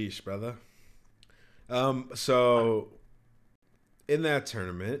 Sheesh, brother. So in that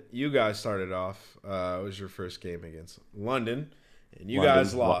tournament, you guys started off. It was your first game against London. And you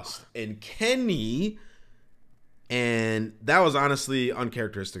guys lost. And Kenny, and that was honestly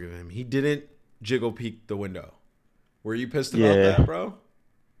uncharacteristic of him. He didn't jiggle peek the window. Were you pissed about that, bro?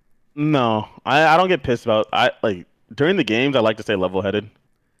 No, I don't get pissed about. During the games, I like to stay level-headed.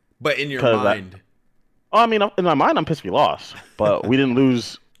 But in your mind, in my mind, I'm pissed we lost. But we didn't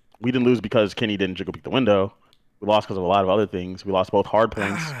lose. We didn't lose because Kenny didn't jiggle peek the window. We lost because of a lot of other things. We lost both hard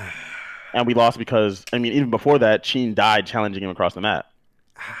points. And we lost because, even before that, Sheen died challenging him across the map.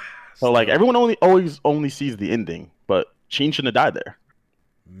 So, like, everyone always sees the ending, but Sheen shouldn't have died there.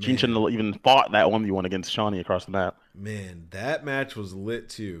 Man. Sheen shouldn't have even fought that 1v1 against Shawnee across the map. Man, that match was lit,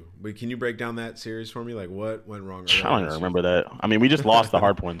 too. But can you break down that series for me? Like, what went wrong? I don't even remember that. We just lost the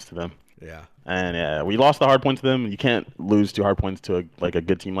hard points to them. Yeah. And, we lost the hard points to them. You can't lose 2 hard points to, a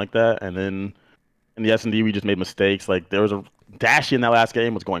good team like that. And then in the S&D, we just made mistakes. Like, there was a Dashy in that last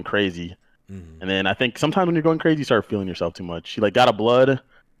game was going crazy. And then I think sometimes when you're going crazy, you start feeling yourself too much. He got a blood,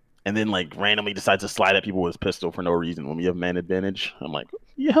 and then randomly decides to slide at people with his pistol for no reason when we have man advantage. I'm like,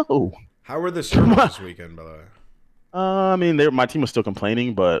 yo. How were the servers this weekend, by the way? My team was still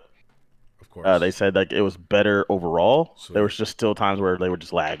complaining, but of course they said it was better overall. Sweet. There was just still times where they would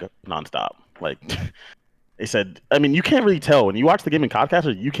just lag nonstop. Like they said, you can't really tell when you watch the game in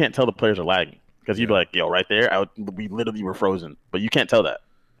Codcast. You can't tell the players are lagging because you'd be like, yo, right there, we literally were frozen, but you can't tell that.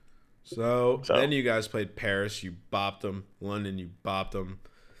 So then you guys played Paris. You bopped them. London, you bopped them.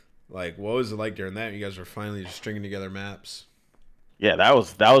 Like, what was it like during that? You guys were finally just stringing together maps. Yeah,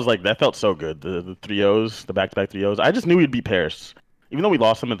 that felt so good. The 3-0s, the back-to-back 3-0s. I just knew we'd beat Paris. Even though we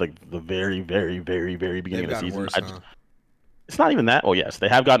lost them at the very, very, very, very beginning of the season. Worse, it's not even that. Oh, yes, they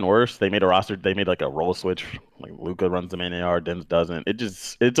have gotten worse. They made a roster. They made a role switch. Like, Luka runs the main AR, Dims doesn't.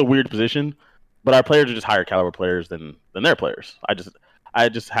 It's a weird position. But our players are just higher caliber players than their players. I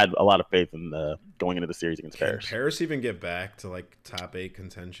just had a lot of faith in going into the series against Paris. Can Paris even get back to top 8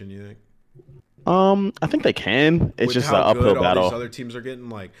 contention? You think? I think they can. It's just an uphill battle. All these other teams are getting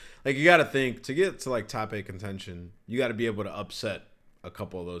like you got to think to get to top 8 contention, you got to be able to upset a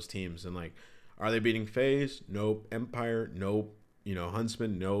couple of those teams. And are they beating FaZe? Nope. Empire? Nope.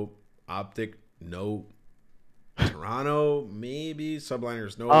 Huntsman? Nope. Optic? Nope. Toronto? Maybe.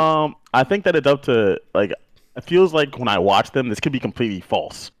 Subliners? Nope. I think that it's up to it feels like when I watch them, this could be completely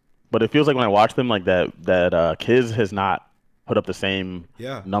false, but it feels like when I watch them, that Kiz has not put up the same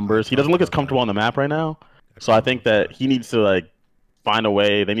Yeah, I numbers. He doesn't talked look as about comfortable that. on the map right now. I So I talked think about that that. he needs to like find a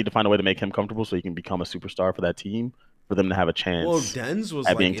way. They need to find a way to make him comfortable so he can become a superstar for that team for them to have a Well, chance Denz was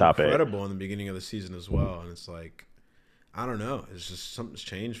at like being top 8. incredible in the beginning of the season as well, and it's like I don't know. It's just something's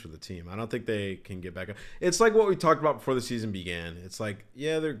changed for the team. I don't think they can get back up. It's like what we talked about before the season began. It's like,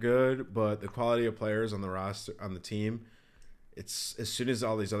 yeah, they're good, but the quality of players on the roster on the team, it's as soon as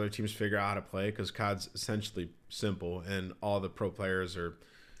all these other teams figure out how to play, because COD's essentially simple, and all the pro players are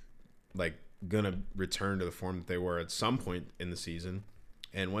like gonna return to the form that they were at some point in the season.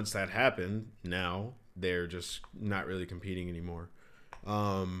 And once that happened, now they're just not really competing anymore.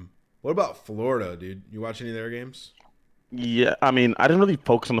 What about Florida, dude? You watch any of their games? Yeah, I mean, I didn't really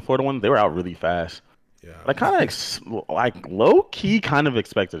focus on the Florida one. They were out really fast. But I Yeah. kind of like low key kind of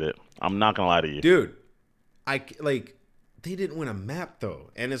expected it. I'm not gonna lie to you. Dude, I like they didn't win a map though,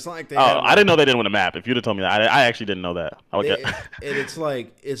 and it's not like they Oh, had I like didn't know they didn't win a map. If you'd have told me that, I actually didn't know that. I would get. they, and it's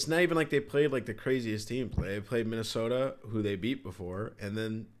like it's not even like they played like the craziest teams. They played Minnesota, who they beat before, and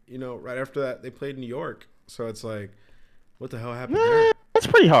then right after that they played New York. So it's like, what the hell happened there? That's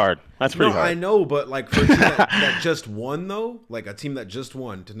pretty hard. That's pretty No, hard. I know, but like for a team that just won though, like a team that just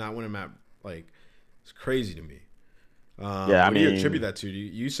won to not win a map, like it's crazy to me. Yeah, I What do you mean, attribute that to?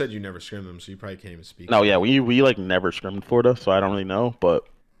 You said you never scrimmed them, so you probably can't even speak. no, To yeah, it. we like never scrimmed Florida, so I don't really know. But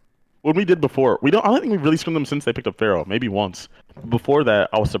when we did before, we don't. I don't think we've really scrimmed them since they picked up Pharaoh. Maybe once. Before that,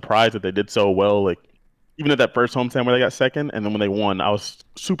 I was surprised that they did so well. Like even at that first homestand where they got second, and then when they won, I was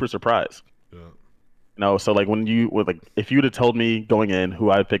super surprised. Yeah. No, so like when you would like if you'd have told me going in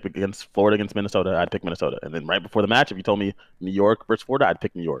who I'd pick against Florida against Minnesota, I'd pick Minnesota. And then right before the match, if you told me New York versus Florida, I'd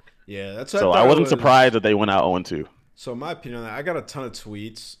pick New York. Yeah, that's what I So I thought it wasn't was. surprised that they went out 0-2. So my opinion on that, I got a ton of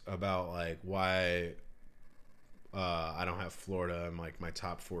tweets about like why I don't have Florida in like my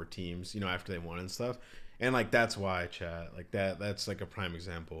top 4 teams, after they won and stuff. And like that's why, chat. Like that's like a prime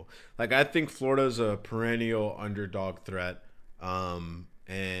example. Like I think Florida's a perennial underdog threat.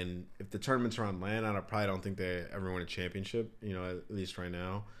 And if the tournaments are on land, I probably don't think they ever win a championship, at least right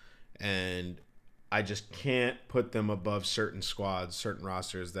now. And I just can't put them above certain squads, certain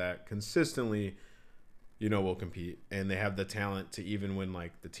rosters that consistently will compete, and they have the talent to, even when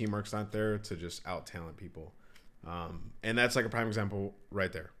like the teamwork's not there, to just out talent people. And that's like a prime example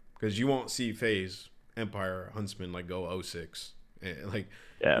right there, because you won't see FaZe, Empire, Huntsman like go 0-6. And, like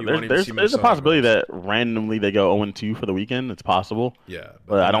Yeah, you won't even there's see there's a Minnesota possibility go that randomly they go 0-2 for the weekend. It's possible, yeah,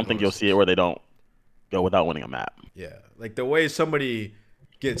 but they're I not don't think going you'll see it 6. where they don't go without winning a map. Yeah, like the way somebody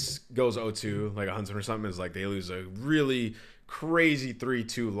goes 0-2 like a Huntsman or something is like they lose a really crazy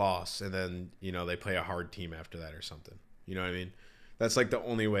 3-2 loss, and then they play a hard team after that or something. You know what I mean? That's like the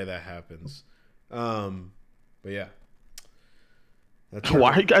only way that happens. But yeah, that's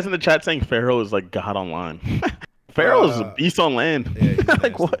Why are you guys in the chat saying Pharaoh is like God online? Pharaoh is a beast on land. Yeah, he's like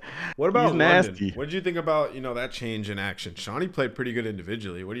nasty. what? What about He's London? nasty. What did you think about that change in action? Shawnee played pretty good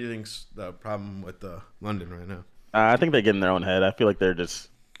individually. What do you think's the problem with London right now? I think they get in their own head. I feel like they're just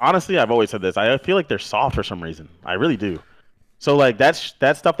honestly. I've always said this. I feel like they're soft for some reason. I really do. So like that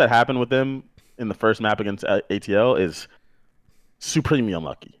stuff that happened with them in the first map against ATL is supremely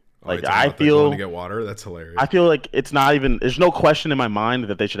unlucky. Like I going to feel, get water. That's hilarious. I feel like it's not even. There's no question in my mind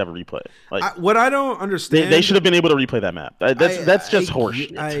that they should have a replay. Like What I don't understand, they should have been able to replay that map. That's just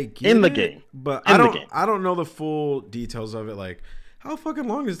horseshit in the game. But in the game. I don't know the full details of it. Like, how fucking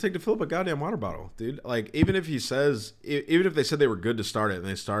long does it take to fill up a goddamn water bottle, dude? Like, even if they said they were good to start it and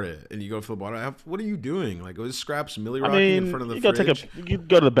they start it, and you go fill up water, what are you doing? Like, it was scraps milli rocking in front of the fridge. You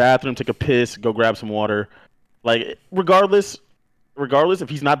go to the bathroom, take a piss, go grab some water. Like regardless, if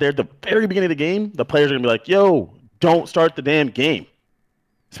he's not there at the very beginning of the game, the players are gonna be like, "Yo, don't start the damn game."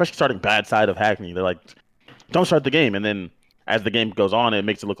 Especially starting bad side of Hackney, they're like, "Don't start the game," and then as the game goes on, it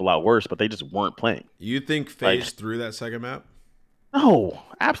makes it look a lot worse. But they just weren't playing. You think FaZe threw that second map? No,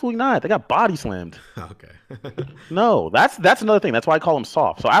 absolutely not. They got body slammed. Okay. No, that's another thing. That's why I call them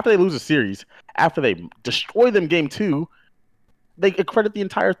soft. So after they lose a series, after they destroy them game 2, they credit the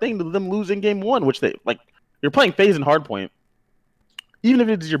entire thing to them losing game 1, which they like. You're playing FaZe in Hardpoint. Even if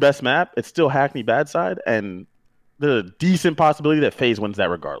it's your best map, it's still Hackney bad side, and there's a decent possibility that FaZe wins that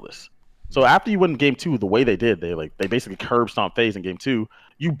regardless. So after you win game 2, the way they did, they basically curb stomped FaZe in game 2.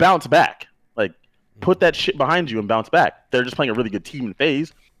 You bounce back, like put that shit behind you and bounce back. They're just playing a really good team in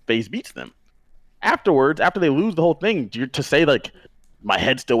FaZe. FaZe beats them. Afterwards, after they lose the whole thing, to say like my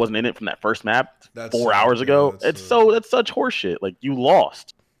head still wasn't in it from that first map 4 hours ago, that's such horseshit. Like you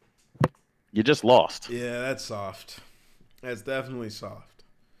lost. You just lost. Yeah, that's soft. That's definitely soft.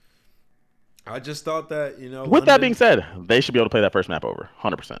 I just thought that, With that being said, they should be able to play that first map over,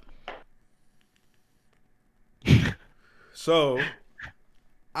 100%. So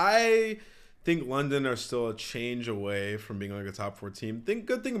I think London are still a change away from being like a top 4 team.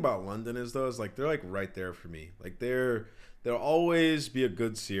 Good thing about London is though is like they're like right there for me. Like they'll always be a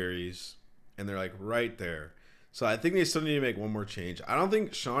good series, and they're like right there. So I think they still need to make one more change. I don't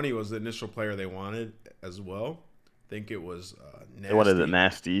think Shawnee was the initial player they wanted as well. I think it was Nasty. They wanted it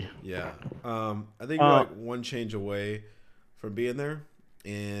nasty. Yeah. I think you're like one change away from being there,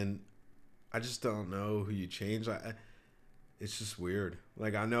 and I just don't know who you change. It's just weird.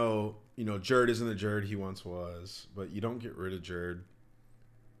 Like I know, Jerd isn't the Jerd he once was, but you don't get rid of Jerd.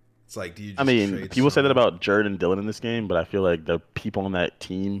 It's like, do you just trade people say that someone? about Jerd and Dylan in this game, but I feel like the people on that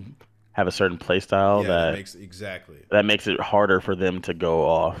team have a certain play style Yeah, that makes exactly. that makes it harder for them to go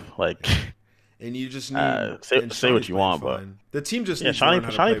off. Like, Yeah. And you just need and say what Shawnee's you playing want, but fine. The team just yeah, needs to learn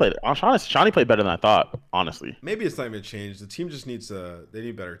how to play. Shawnee played better than I thought, honestly. Maybe it's not even change. The team just needs they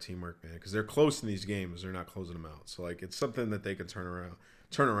need better teamwork, man, because they're close in these games. They're not closing them out. So like it's something that they can turn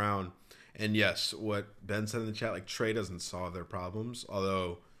around. And yes, what Ben said in the chat, like Trey doesn't solve their problems,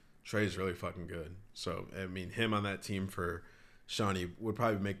 although Trey's really fucking good. So I mean, him on that team for Shawnee would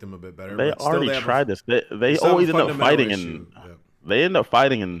probably make them a bit better. They but still, already they have tried this. They still have always a end up fundamental fighting issue. and Yeah. they end up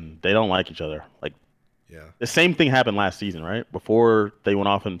fighting and they don't like each other. Like Yeah. the same thing happened last season, right? Before they went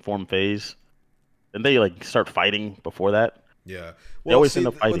off and formed phase, and they like start fighting before that. Yeah. They always end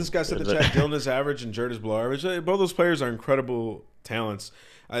up What fighting. this guy said in the chat, Dylan is average and Jerd is below average. Both those players are incredible talents.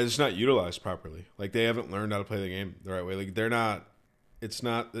 It's just not utilized properly. Like they haven't learned how to play the game the right way. Like they're not. It's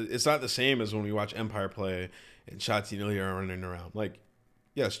not the same as when we watch Empire play and Shotzi and Ilya are running around. Like,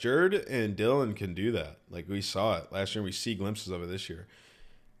 yes, Jerd and Dylan can do that. Like we saw it last year. And we see glimpses of it this year.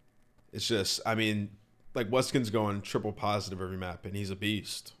 It's just, I mean, like Weskin's going triple positive every map, and he's a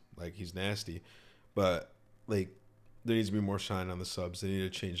beast. Like he's nasty, but like there needs to be more shine on the subs. They need to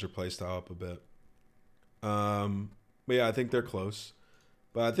change their play style up a bit. But yeah, I think they're close.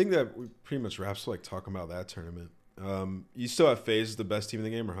 But I think that we pretty much wraps like talking about that tournament. You still have FaZe as the best team in the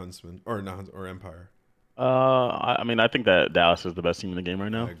game, or Huntsman, or not, or Empire. I think that Dallas is the best team in the game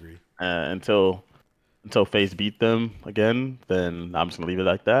right now. I agree. Until FaZe beat them again, then I'm just gonna leave it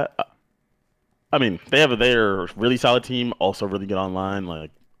like that. I mean, they're a really solid team, also really good online. Like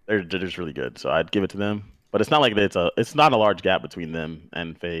they're just really good, so I'd give it to them. But it's not like it's not a large gap between them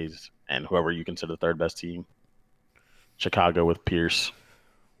and FaZe and whoever you consider the third best team. Chicago with Pierce.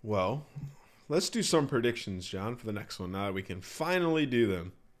 Well, let's do some predictions, John, for the next one. Now that we can finally do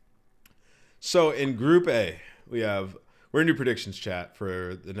them. So in Group A, we're in new predictions chat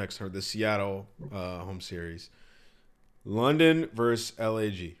for the Seattle home series. London versus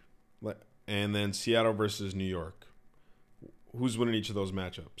LAG, and then Seattle versus New York. Who's winning each of those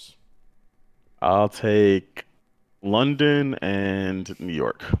matchups? I'll take London and New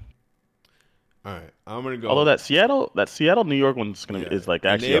York. All right, I'm gonna go. Although that Seattle New York one's is like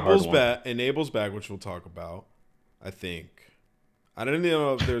actually a hard one. Enable's back, which we'll talk about. I think. I didn't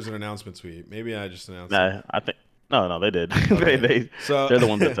know if there's an announcement tweet. Maybe I just announced. Nah, I think no, they did. Okay. They're the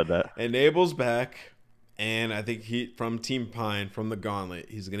ones that said that. Enable's back, and I think he from Team Pine from the Gauntlet.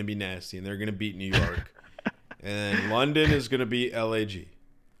 He's gonna be nasty, and they're gonna beat New York. And London is gonna beat LAG.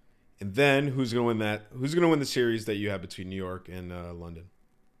 And then who's gonna win that? Who's gonna win the series that you have between New York and London?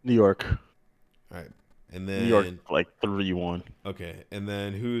 New York. All right, and then New York like 3-1. Okay, and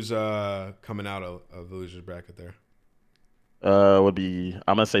then who's coming out of the losers bracket there? I'm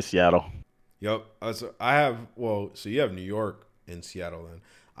gonna say Seattle. Yep. So you have New York and Seattle then.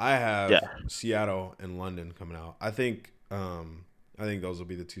 I have Seattle and London coming out. I think those will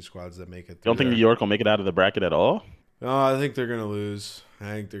be the two squads that make it. You don't think New York will make it out of the bracket at all? No, I think they're gonna lose.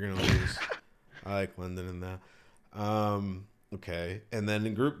 I like London in that. Okay. And then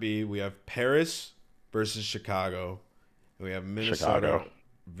in Group B, we have Paris versus Chicago. And we have Minnesota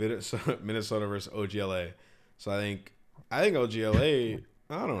versus OGLA. So I think OGLA,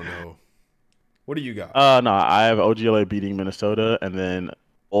 I don't know. What do you got? No, I have OGLA beating Minnesota and then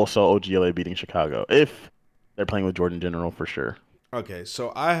also OGLA beating Chicago. If they're playing with Jordan General for sure. Okay,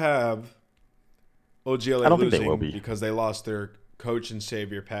 so I have OGLA losing because they lost their coach and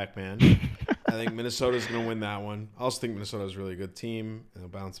savior, Pac-Man. I think Minnesota's going to win that one. I also think Minnesota's a really good team. They'll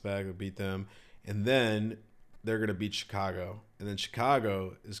bounce back. They'll beat them. And then they're going to beat Chicago. And then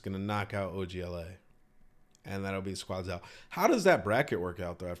Chicago is going to knock out OGLA. And that'll be squads out. How does that bracket work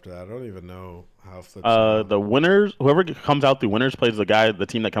out, though, after that? I don't even know how it flips out. The winners, whoever comes out through winners plays the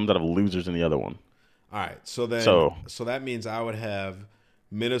team that comes out of losers in the other one. All right. So that means I would have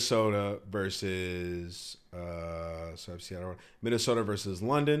Minnesota versus Seattle. Minnesota versus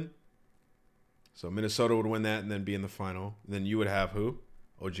London. So Minnesota would win that and then be in the final. And then you would have who?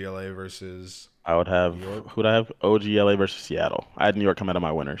 OGLA versus I would have New York. who'd I have? OGLA versus Seattle. I had New York come out of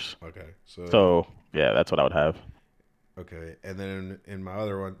my winners. Okay, So yeah, that's what I would have. okay, and then in my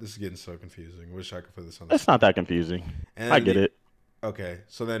other one, this is getting so confusing. Wish I could put this on the It's screen. not that confusing. And I get it. okay,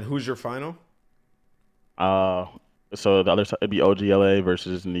 so then who's your final? Uh, so the other side would be OGLA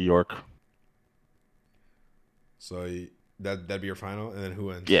versus New York. So that'd be your final, and then who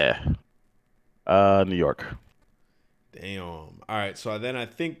wins? Yeah. New York. Damn. All right. So then I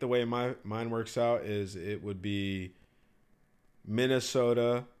think the way mine works out is it would be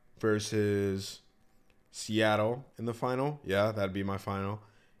Minnesota versus Seattle in the final. Yeah, that'd be my final.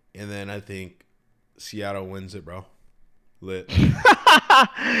 And then I think Seattle wins it, bro. Lit.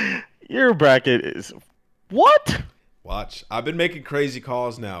 Your bracket is what? Watch. I've been making crazy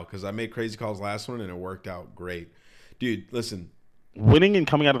calls now because I made crazy calls last one and it worked out great. Dude, listen. Winning and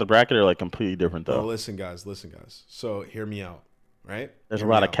coming out of the bracket are like completely different, though. No, listen, guys. So hear me out, right? There's a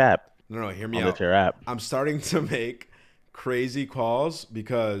lot of cap. No, hear me on out. Your app. I'm starting to make crazy calls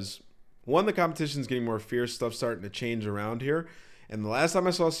because one, the competition's getting more fierce. Stuff's starting to change around here. And the last time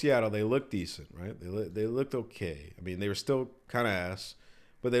I saw Seattle, they looked decent, right? They looked okay. I mean, they were still kind of ass,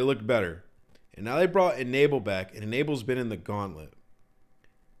 but they looked better. And now they brought Enable back, and Enable's been in the gauntlet.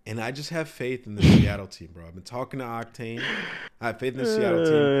 And I just have faith in the Seattle team, bro. I've been talking to Octane. I have faith in the Seattle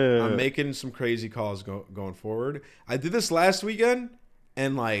team. I'm making some crazy calls going forward. I did this last weekend,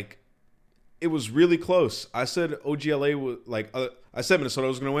 and, like, it was really close. I said OGLA was, like, I said Minnesota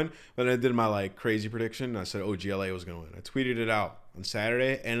was going to win, but then I did my, like, crazy prediction. I said OGLA was going to win. I tweeted it out on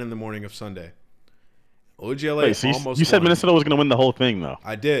Saturday and in the morning of Sunday. OGLA Wait, so almost you said won. Minnesota was going to win the whole thing, though.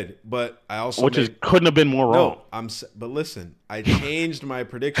 I did, but I also couldn't have been more wrong. No, but listen, I changed my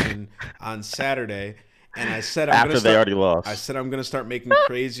prediction on Saturday, and I said they already lost. I said I'm going to start making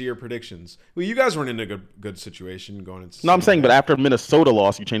crazier predictions. Well, you guys weren't in a good situation going into. No, I'm saying, but after Minnesota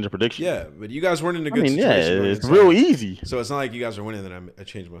lost, you changed the prediction. Yeah, but you guys weren't in a good situation. Yeah, it's real easy. So it's not like you guys are winning, then I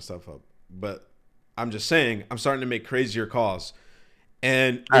changed my stuff up. But I'm just saying, I'm starting to make crazier calls.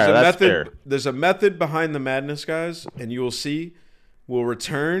 And there's a method. Fair. There's a method behind the madness, guys, and you will see. We'll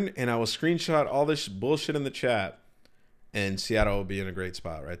return, and I will screenshot all this bullshit in the chat, and Seattle will be in a great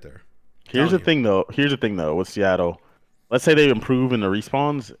spot right there. Here's the thing, though, with Seattle. Let's say they improve in the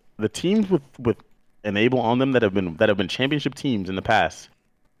respawns. The teams with Enable on them that have been championship teams in the past,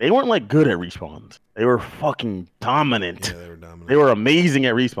 they weren't like good at respawns. They were fucking dominant. Yeah, they were dominant. They were amazing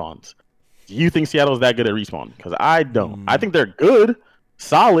at respawns. Do you think Seattle's that good at respawn? Because I don't. I think they're good.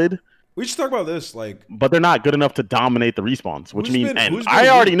 Solid. We should talk about this, but they're not good enough to dominate the respawns, which means, I already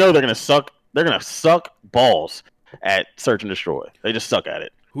already know they're gonna suck. They're gonna suck balls at search and destroy. They just suck at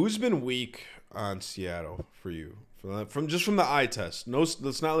it. Who's been weak on Seattle for you? From the eye test. No,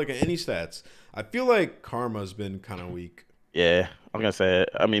 let's not look at any stats. I feel like Karma's been kind of weak. Yeah, I'm gonna say it.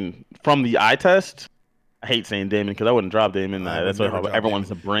 I mean, from the eye test, I hate saying Damon because I wouldn't drop Damon. That's how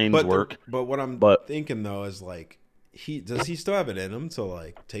everyone's brains work. But what I'm thinking though is like. Does he still have it in him to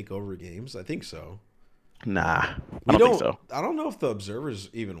like take over games? I think so. Nah, I don't think so. I don't know if the observers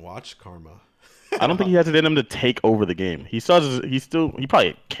even watch Karma. I don't think he has it in him to take over the game. He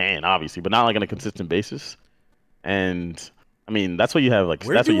probably can, obviously, but not like on a consistent basis. And I mean, that's what you have. Like,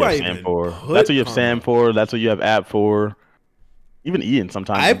 that's what you have Sam for. That's what you have Sam for. That's what you have App for. Even Ian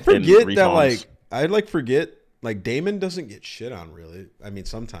sometimes. I forget that forget Damon doesn't get shit on really. I mean,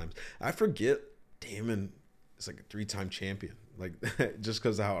 sometimes I forget Damon. It's like a 3-time champion, like just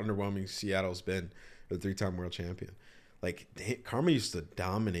because of how underwhelming Seattle's been, a 3-time world champion. Like Karma used to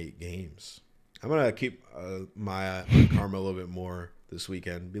dominate games. I'm gonna keep my eye on Karma a little bit more this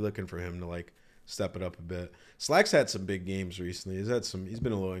weekend. Be looking for him to like step it up a bit. Slack's had some big games recently. He's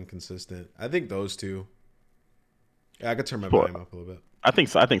been a little inconsistent. I think those two. Yeah, I could turn my volume up a little bit. I think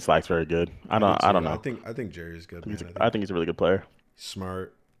Slack's very good. I don't know. I think Jerry's good. I think he's a really good player.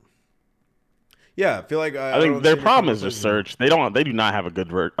 Smart. Yeah, I feel like I think their problem is just search. They do not have a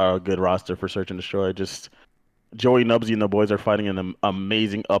good roster for search and destroy. Just Joey Nubsy and the boys are fighting an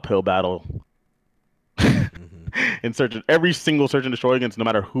amazing uphill battle. In every single search and destroy against, no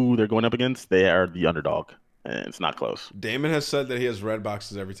matter who they're going up against, they are the underdog, and it's not close. Damon has said that he has red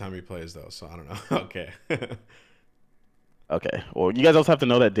boxes every time he plays, though. So I don't know. Okay. Okay. Well, you guys also have to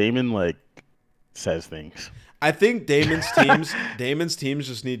know that Damon says things. I think Damon's teams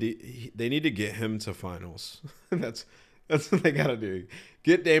just need to get him to finals. That's what they gotta do.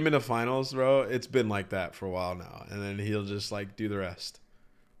 Get Damon to finals, bro. It's been like that for a while now, and then he'll just do the rest.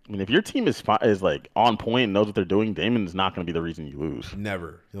 I mean, if your team is on point and knows what they're doing, Damon's not going to be the reason you lose.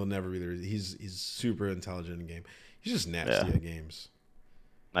 Never. He'll never be the reason. He's super intelligent in game. He's just nasty at games.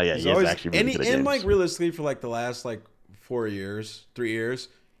 He's actually really good at games. And realistically, for the last 4 years, 3 years,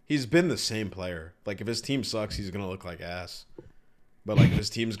 he's been the same player. Like if his team sucks, he's gonna look like ass. But like if his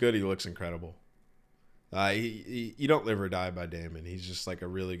team's good, he looks incredible. You don't live or die by Damon. He's just like a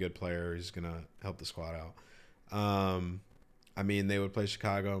really good player. He's gonna help the squad out. I mean, they would play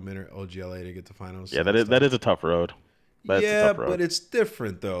Chicago, OGLA to get to finals. Yeah, that is a tough road. But it's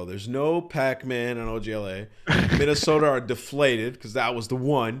different though. There's no Pac-Man on OGLA. Minnesota are deflated because that was the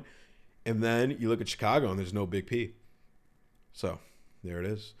one. And then you look at Chicago and there's no Big P. So there it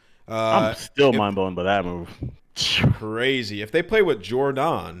is. I'm still mind blown by that move. Crazy. If they play with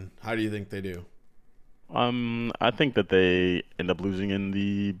Jordan, how do you think they do? I think that they end up losing in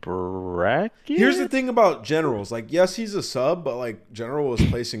the bracket. Here's the thing about Generals. Like, yes, he's a sub, but like General was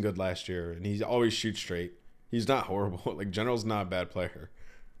placing good last year, and he always shoots straight. He's not horrible. Like General's not a bad player.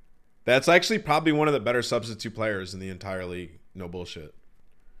 That's actually probably one of the better substitute players in the entire league. No bullshit.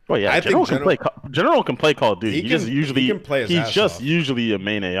 Well, yeah, General can play Call of Duty. He can play his ass off. Usually a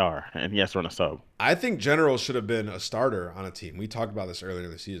main AR, and he has to run a sub. I think General should have been a starter on a team. We talked about this earlier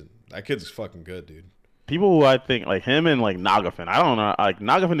in the season. That kid's fucking good, dude. People who I think like him and like Nagafin, I don't know. Like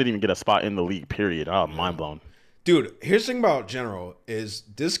Nagafin didn't even get a spot in the league. Period. I'm mind blown. Dude, here's the thing about General is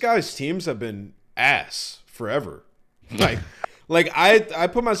this guy's teams have been ass forever. Like I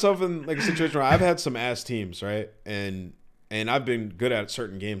put myself in like a situation where I've had some ass teams, right? And I've been good at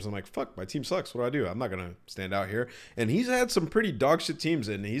certain games. I'm like, fuck, my team sucks. What do? I'm not gonna stand out here. And he's had some pretty dog shit teams,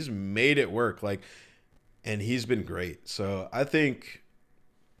 and he's made it work. Like, and he's been great. So I think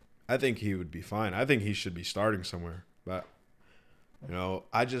he would be fine. I think he should be starting somewhere. But you know,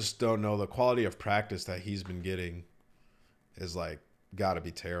 I just don't know. The quality of practice that he's been getting is like got to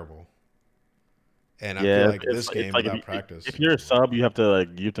be terrible. And I feel like this game like without practice. If you're a sub, you have to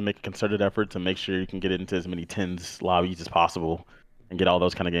make a concerted effort to make sure you can get into as many tens lobbies as possible and get all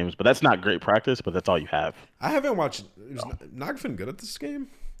those kind of games. But that's not great practice, but that's all you have. I haven't watched. Is Nagafin good at this game?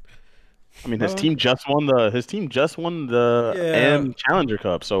 I mean, his team just won the AM Challenger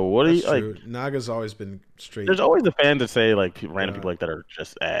Cup. So what do you like? Naga's always been straight. There's always the fans that say like random people like that are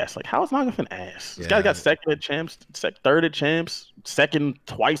just ass. Like, how is Nagafin ass? This guy got second at champs, third at champs, second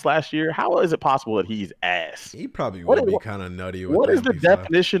twice last year. How is it possible that he's ass? He probably would be kind of nutty. With what is the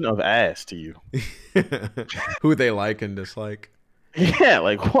definition of ass to you? Who they like and dislike? Yeah,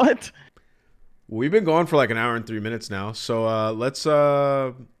 like what? We've been going for like an hour and 3 minutes now, so let's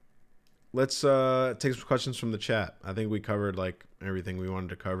take some questions from the chat. I think we covered like everything we wanted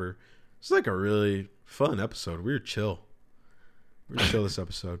to cover. It's like a really fun episode. We were chill. This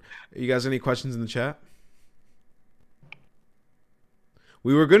episode. You guys, any questions in the chat?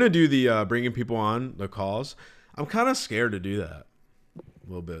 We were gonna do the bringing people on the calls. I'm kind of scared to do that a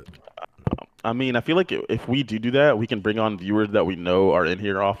little bit. I mean, I feel like if we do that, we can bring on viewers that we know are in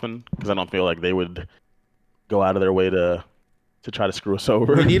here often, because I don't feel like they would go out of their way to try to screw us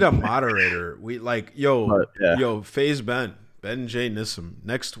over. We need a moderator. We like, FaZe Ben J Nissim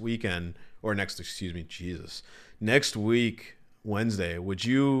next week, Wednesday, would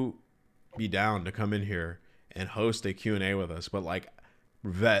you be down to come in here and host a Q&A with us, but like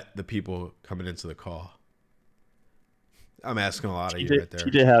vet the people coming into the call? I'm asking a lot of you right there.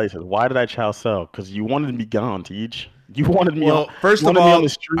 TJ Halley says, why did I chow sell? Because you wanted me gone, Tej. You wanted me first of all, on the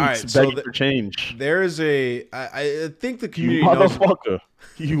streets begging for change. There is I think the community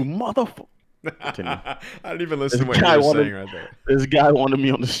You motherfucker. I didn't even listen to what you were saying right there. This guy wanted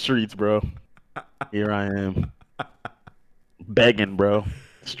me on the streets, bro. Here I am. Begging, bro.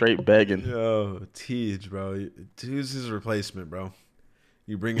 Straight begging. Yo, Tej, bro. Who's his replacement, bro?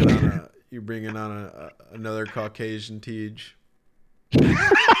 You bringing on another Caucasian Tej?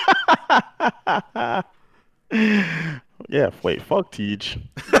 Yeah, wait, fuck Tej.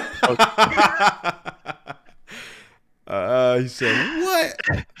 He said, what?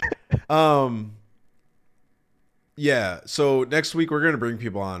 Yeah, so next week we're gonna bring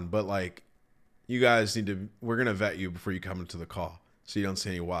people on, but like you guys we're gonna vet you before you come into the call so you don't say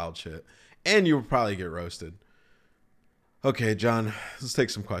any wild shit. And you'll probably get roasted. Okay, John, let's take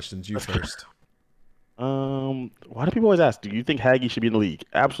some questions. You first. Why do people always ask, do you think Haggy should be in the league?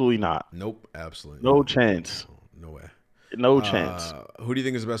 Absolutely not. Nope, absolutely no chance. No way. No chance. Who do you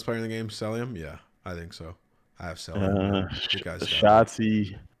think is the best player in the game? Celium? Yeah, I think so. I have Celium.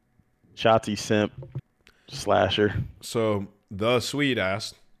 Shotzi Simp Slasher. So the Swede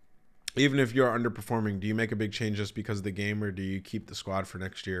asked, even if you're underperforming, do you make a big change just because of the game, or do you keep the squad for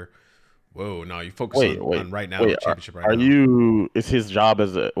next year? Whoa, no, you focus on right now. Championship right now. Is his job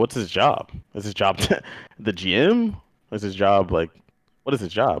what's his job? Is his job the GM? Is his job like, what is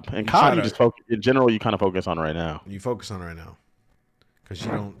his job? And COD, you just focus, in general, you kind of focus on right now. You focus on right now. because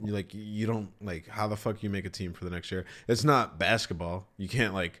you don't like how the fuck you make a team for the next year. It's not basketball. You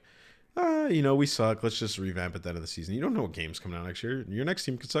can't like, we suck. Let's just revamp at the end of the season. You don't know what game's coming out next year. Your next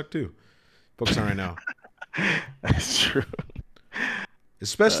team could suck too. Focus on right now. That's true.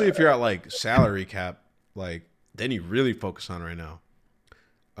 Especially if you're at like salary cap, like then you really focus on right now.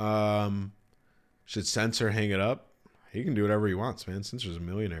 Should Censor hang it up? He can do whatever he wants, man. Censor's a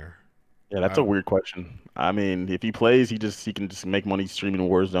millionaire. Yeah, that's a weird question. I mean, if he plays, he can just make money streaming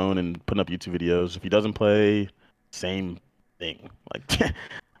Warzone and putting up YouTube videos. If he doesn't play, same thing. Like,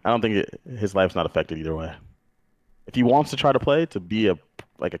 I don't think his life's not affected either way. If he wants to try to play to be a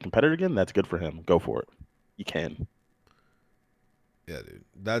competitor again, that's good for him. Go for it. He can. Yeah, dude.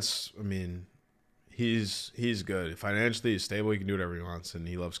 He's good. Financially, he's stable. He can do whatever he wants, and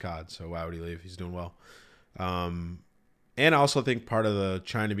he loves COD. So why would he leave? He's doing well. And I also think part of the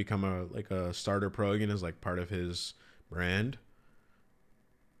trying to become a starter pro again is like part of his brand,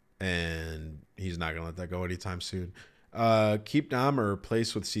 and he's not gonna let that go anytime soon. Keep Dom or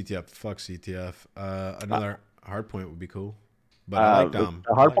replace with CTF. Fuck CTF. Another hard point would be cool, but I like Dom.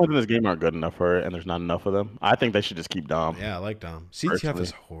 The hard points in this game aren't good enough for it, and there's not enough of them. I think they should just keep Dom. Yeah, I like Dom. CTF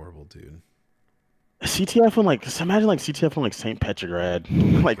is horrible, dude. CTF on imagine CTF on St. Petrograd,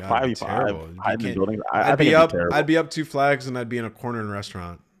 5v5. I'd be up 2 flags and I'd be in a corner in a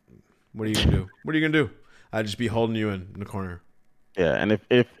restaurant. What are you gonna do? What are you gonna do? I'd just be holding you in the corner. Yeah, and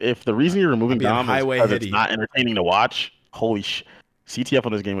if the reason you're removing Dom is because it's not entertaining to watch, holy CTF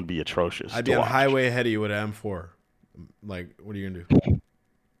on this game would be atrocious. I'd be on Highway Heady with an M4. Like, what are you gonna do?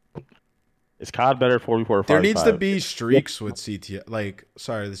 Is COD better 4v4 or 5v5? There needs to be streaks with CTF. The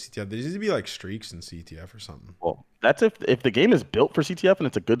CTF. There needs to be streaks in CTF or something. Well, that's if the game is built for CTF and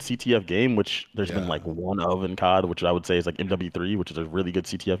it's a good CTF game, which there's been one of in COD, which I would say is MW3, which is a really good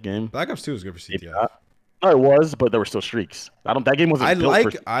CTF game. Black Ops 2 was good for CTF. No, it was, but there were still streaks. That game wasn't built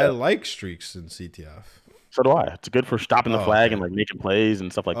for CTF. I like streaks in CTF. So do I. It's good for stopping the flag and making plays and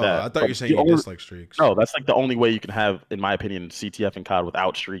stuff like that. I thought you were saying you dislike streaks. No, that's the only way you can have, in my opinion, CTF and COD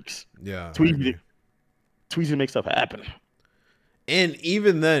without streaks. Yeah. It's easy to make stuff happen. And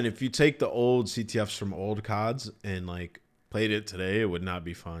even then, if you take the old CTFs from old CODs and played it today, it would not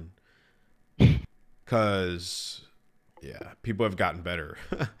be fun. Cause people have gotten better.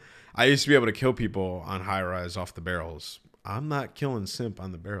 I used to be able to kill people on high rise off the barrels. I'm not killing simp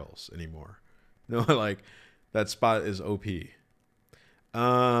on the barrels anymore. No, that spot is OP.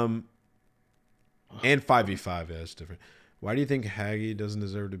 And 5v5 is different. Why do you think Haggy doesn't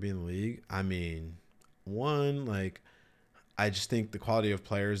deserve to be in the league? I mean, one, I just think the quality of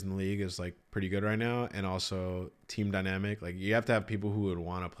players in the league is pretty good right now, and also team dynamic. You have to have people who would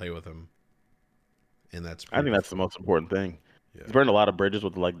want to play with him, and I think that's the most important thing. Yeah. He's burned a lot of bridges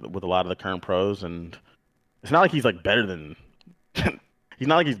with a lot of the current pros, and it's not like he's better than. He's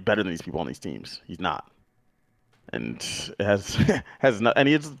not like he's better than these people on these teams. He's not, and it and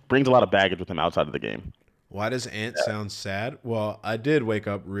he just brings a lot of baggage with him outside of the game. Why does Ant sound sad? Well, I did wake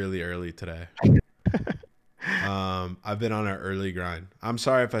up really early today. I've been on an early grind. I'm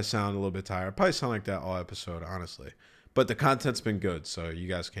sorry if I sound a little bit tired. I probably sound like that all episode, honestly. But the content's been good, so you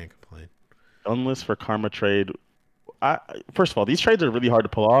guys can't complain. Unless for Karma trade, first of all, these trades are really hard to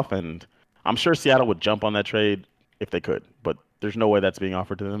pull off, and I'm sure Seattle would jump on that trade if they could, but there's no way that's being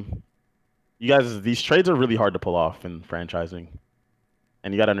offered to them. You guys, these trades are really hard to pull off in franchising,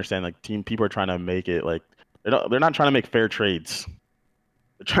 and you got to understand, people are trying to make it they're not trying to make fair trades.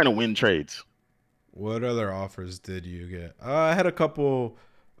 They're trying to win trades. What other offers did you get? I had a couple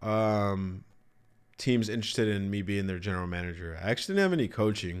teams interested in me being their general manager. I actually didn't have any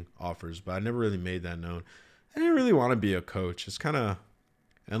coaching offers, but I never really made that known. I didn't really want to be a coach. It's kind of,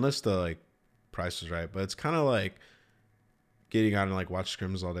 unless the price was right, but it's kind of getting out and watch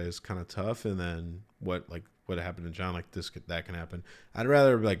scrims all day is kind of tough. And then what happened to John, that can happen. I'd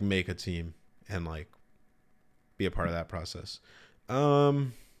rather make a team and be a part of that process.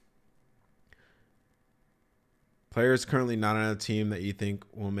 Players currently not on a team that you think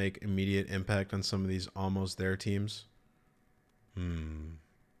will make immediate impact on some of these almost there teams.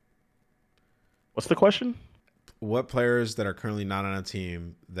 What's the question? What players that are currently not on a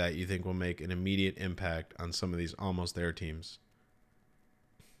team that you think will make an immediate impact on some of these almost there teams?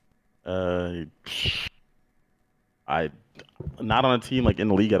 I not on a team in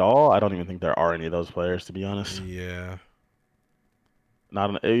the league at all. I don't even think there are any of those players, to be honest. Yeah.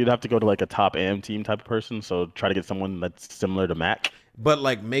 You'd have to go to a top AM team type of person. So try to get someone that's similar to Mac.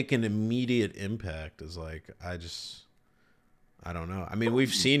 But make an immediate impact is I don't know. I mean,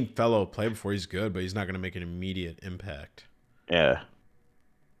 we've seen Fellow play before. He's good, but he's not going to make an immediate impact. Yeah.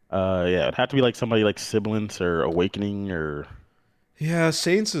 It'd have to be somebody like Siblings or Awakening or. Yeah,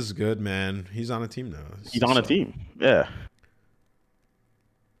 Saints is good, man. He's on a team now. He's on a team. Yeah.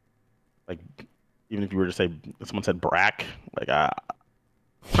 Like, even if you were to say someone said Brack, like Why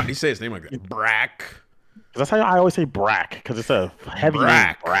do you say his name like that? Brack. Because that's how I always say Brack, because it's a heavy name.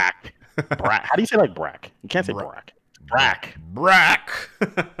 Brack. Brack. How do you say like Brack? You can't say Brack. Brack. Brack.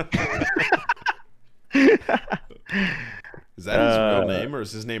 Is that his real name or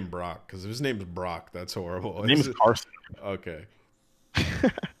is his name Brock? Because if his name is Brock, that's horrible. His name is Carson. Okay.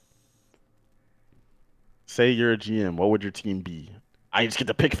 Say you're a GM. What would your team be? I just get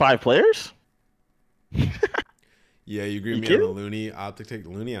to pick 5 players? Yeah, you agree with me on the Looney Optic take?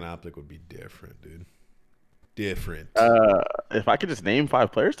 Looney and Optic would be different, dude. Different. If I could just name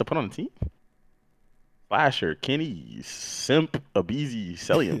 5 players to put on a team? Flasher, Kenny, Simp, Abizi,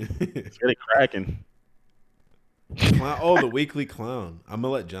 Celium. Let's get it cracking. Oh, the weekly clown. I'm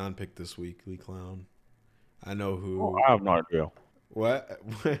gonna let John pick this weekly clown. I know who. Oh, I have no idea. What?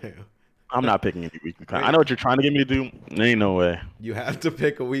 I'm not picking any weekly clown. I know what you're trying to get me to do. There ain't no way. You have to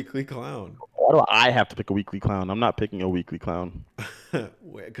pick a weekly clown. Why do I have to pick a weekly clown? I'm not picking a weekly clown.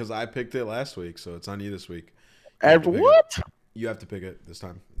 Because I picked it last week, so it's on you this week. What? You have to pick it this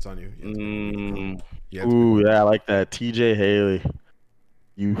time. It's on you. Ooh, yeah, I like that. TJ Haley.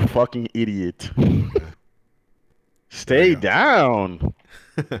 You fucking idiot. Okay. Stay down.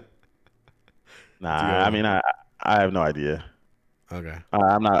 Nah, I mean, I have no idea. Okay.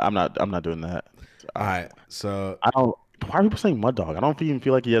 I'm not doing that. All right. So I don't. Why are people saying Mud Dog? I don't even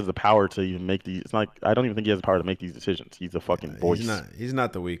feel like he has the power to even make these. It's not. I don't even think he has the power to make these decisions. He's a fucking voice. He's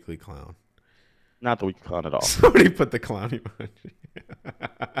not the weekly clown. Not the weekly clown at all. Somebody put the clown emoji.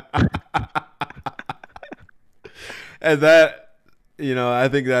 And that, I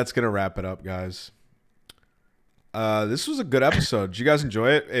think that's gonna wrap it up, guys. This was a good episode. Did you guys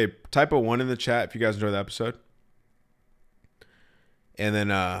enjoy it? Hey, type a 1 in the chat if you guys enjoyed the episode. And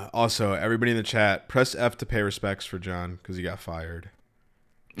then also, everybody in the chat, press F to pay respects for John because he got fired.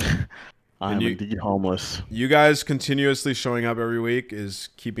 I'm indeed homeless. You guys continuously showing up every week is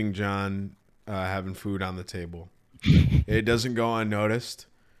keeping John having food on the table. It doesn't go unnoticed.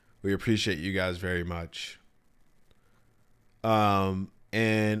 We appreciate you guys very much.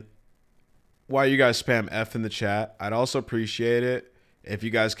 And while you guys spam F in the chat, I'd also appreciate it if you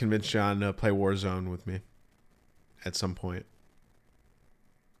guys convince John to play Warzone with me at some point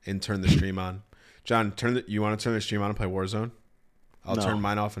and turn the stream on. John, you want to turn the stream on and play Warzone? I'll turn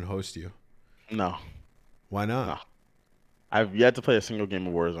mine off and host you. No. Why not? No. I've yet to play a single game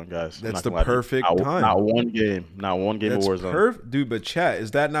of Warzone, guys. That's the perfect time. Not one game. Not one game of Warzone. Dude, but chat,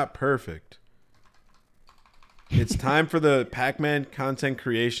 is that not perfect? It's time for the Pac-Man content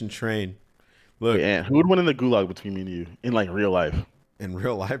creation train. Look, and who would win in the gulag between me and you in like real life? In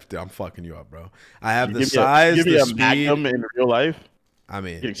real life, dude, I'm fucking you up, bro. I have the size, the speed. Magnum in real life. I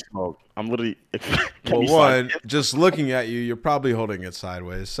mean, getting smoked. I'm literally. Well, one, just looking at you, you're probably holding it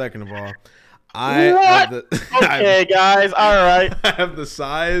sideways. Second of all, okay, guys, all right. I have the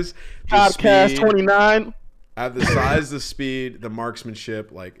size, Codcast 29. I have the size, the speed, the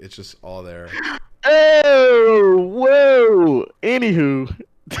marksmanship. Like it's just all there. Oh, whoa. Anywho,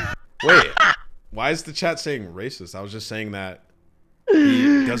 wait. Why is the chat saying racist? I was just saying that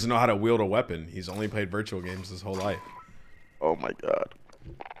he doesn't know how to wield a weapon. He's only played virtual games his whole life. Oh my god.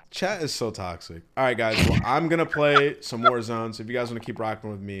 Chat is so toxic. All right, guys. Well, I'm going to play some Warzone. So if you guys want to keep rocking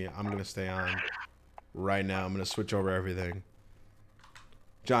with me, I'm going to stay on right now. I'm going to switch over everything.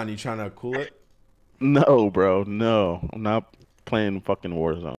 John, you trying to cool it? No, bro. No. I'm not playing fucking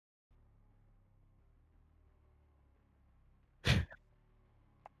Warzone.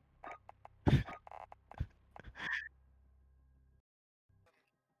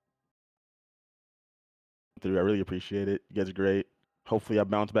 I really appreciate it. You guys are great. Hopefully I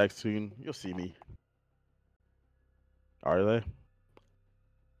bounce back soon. You'll see me. Are they?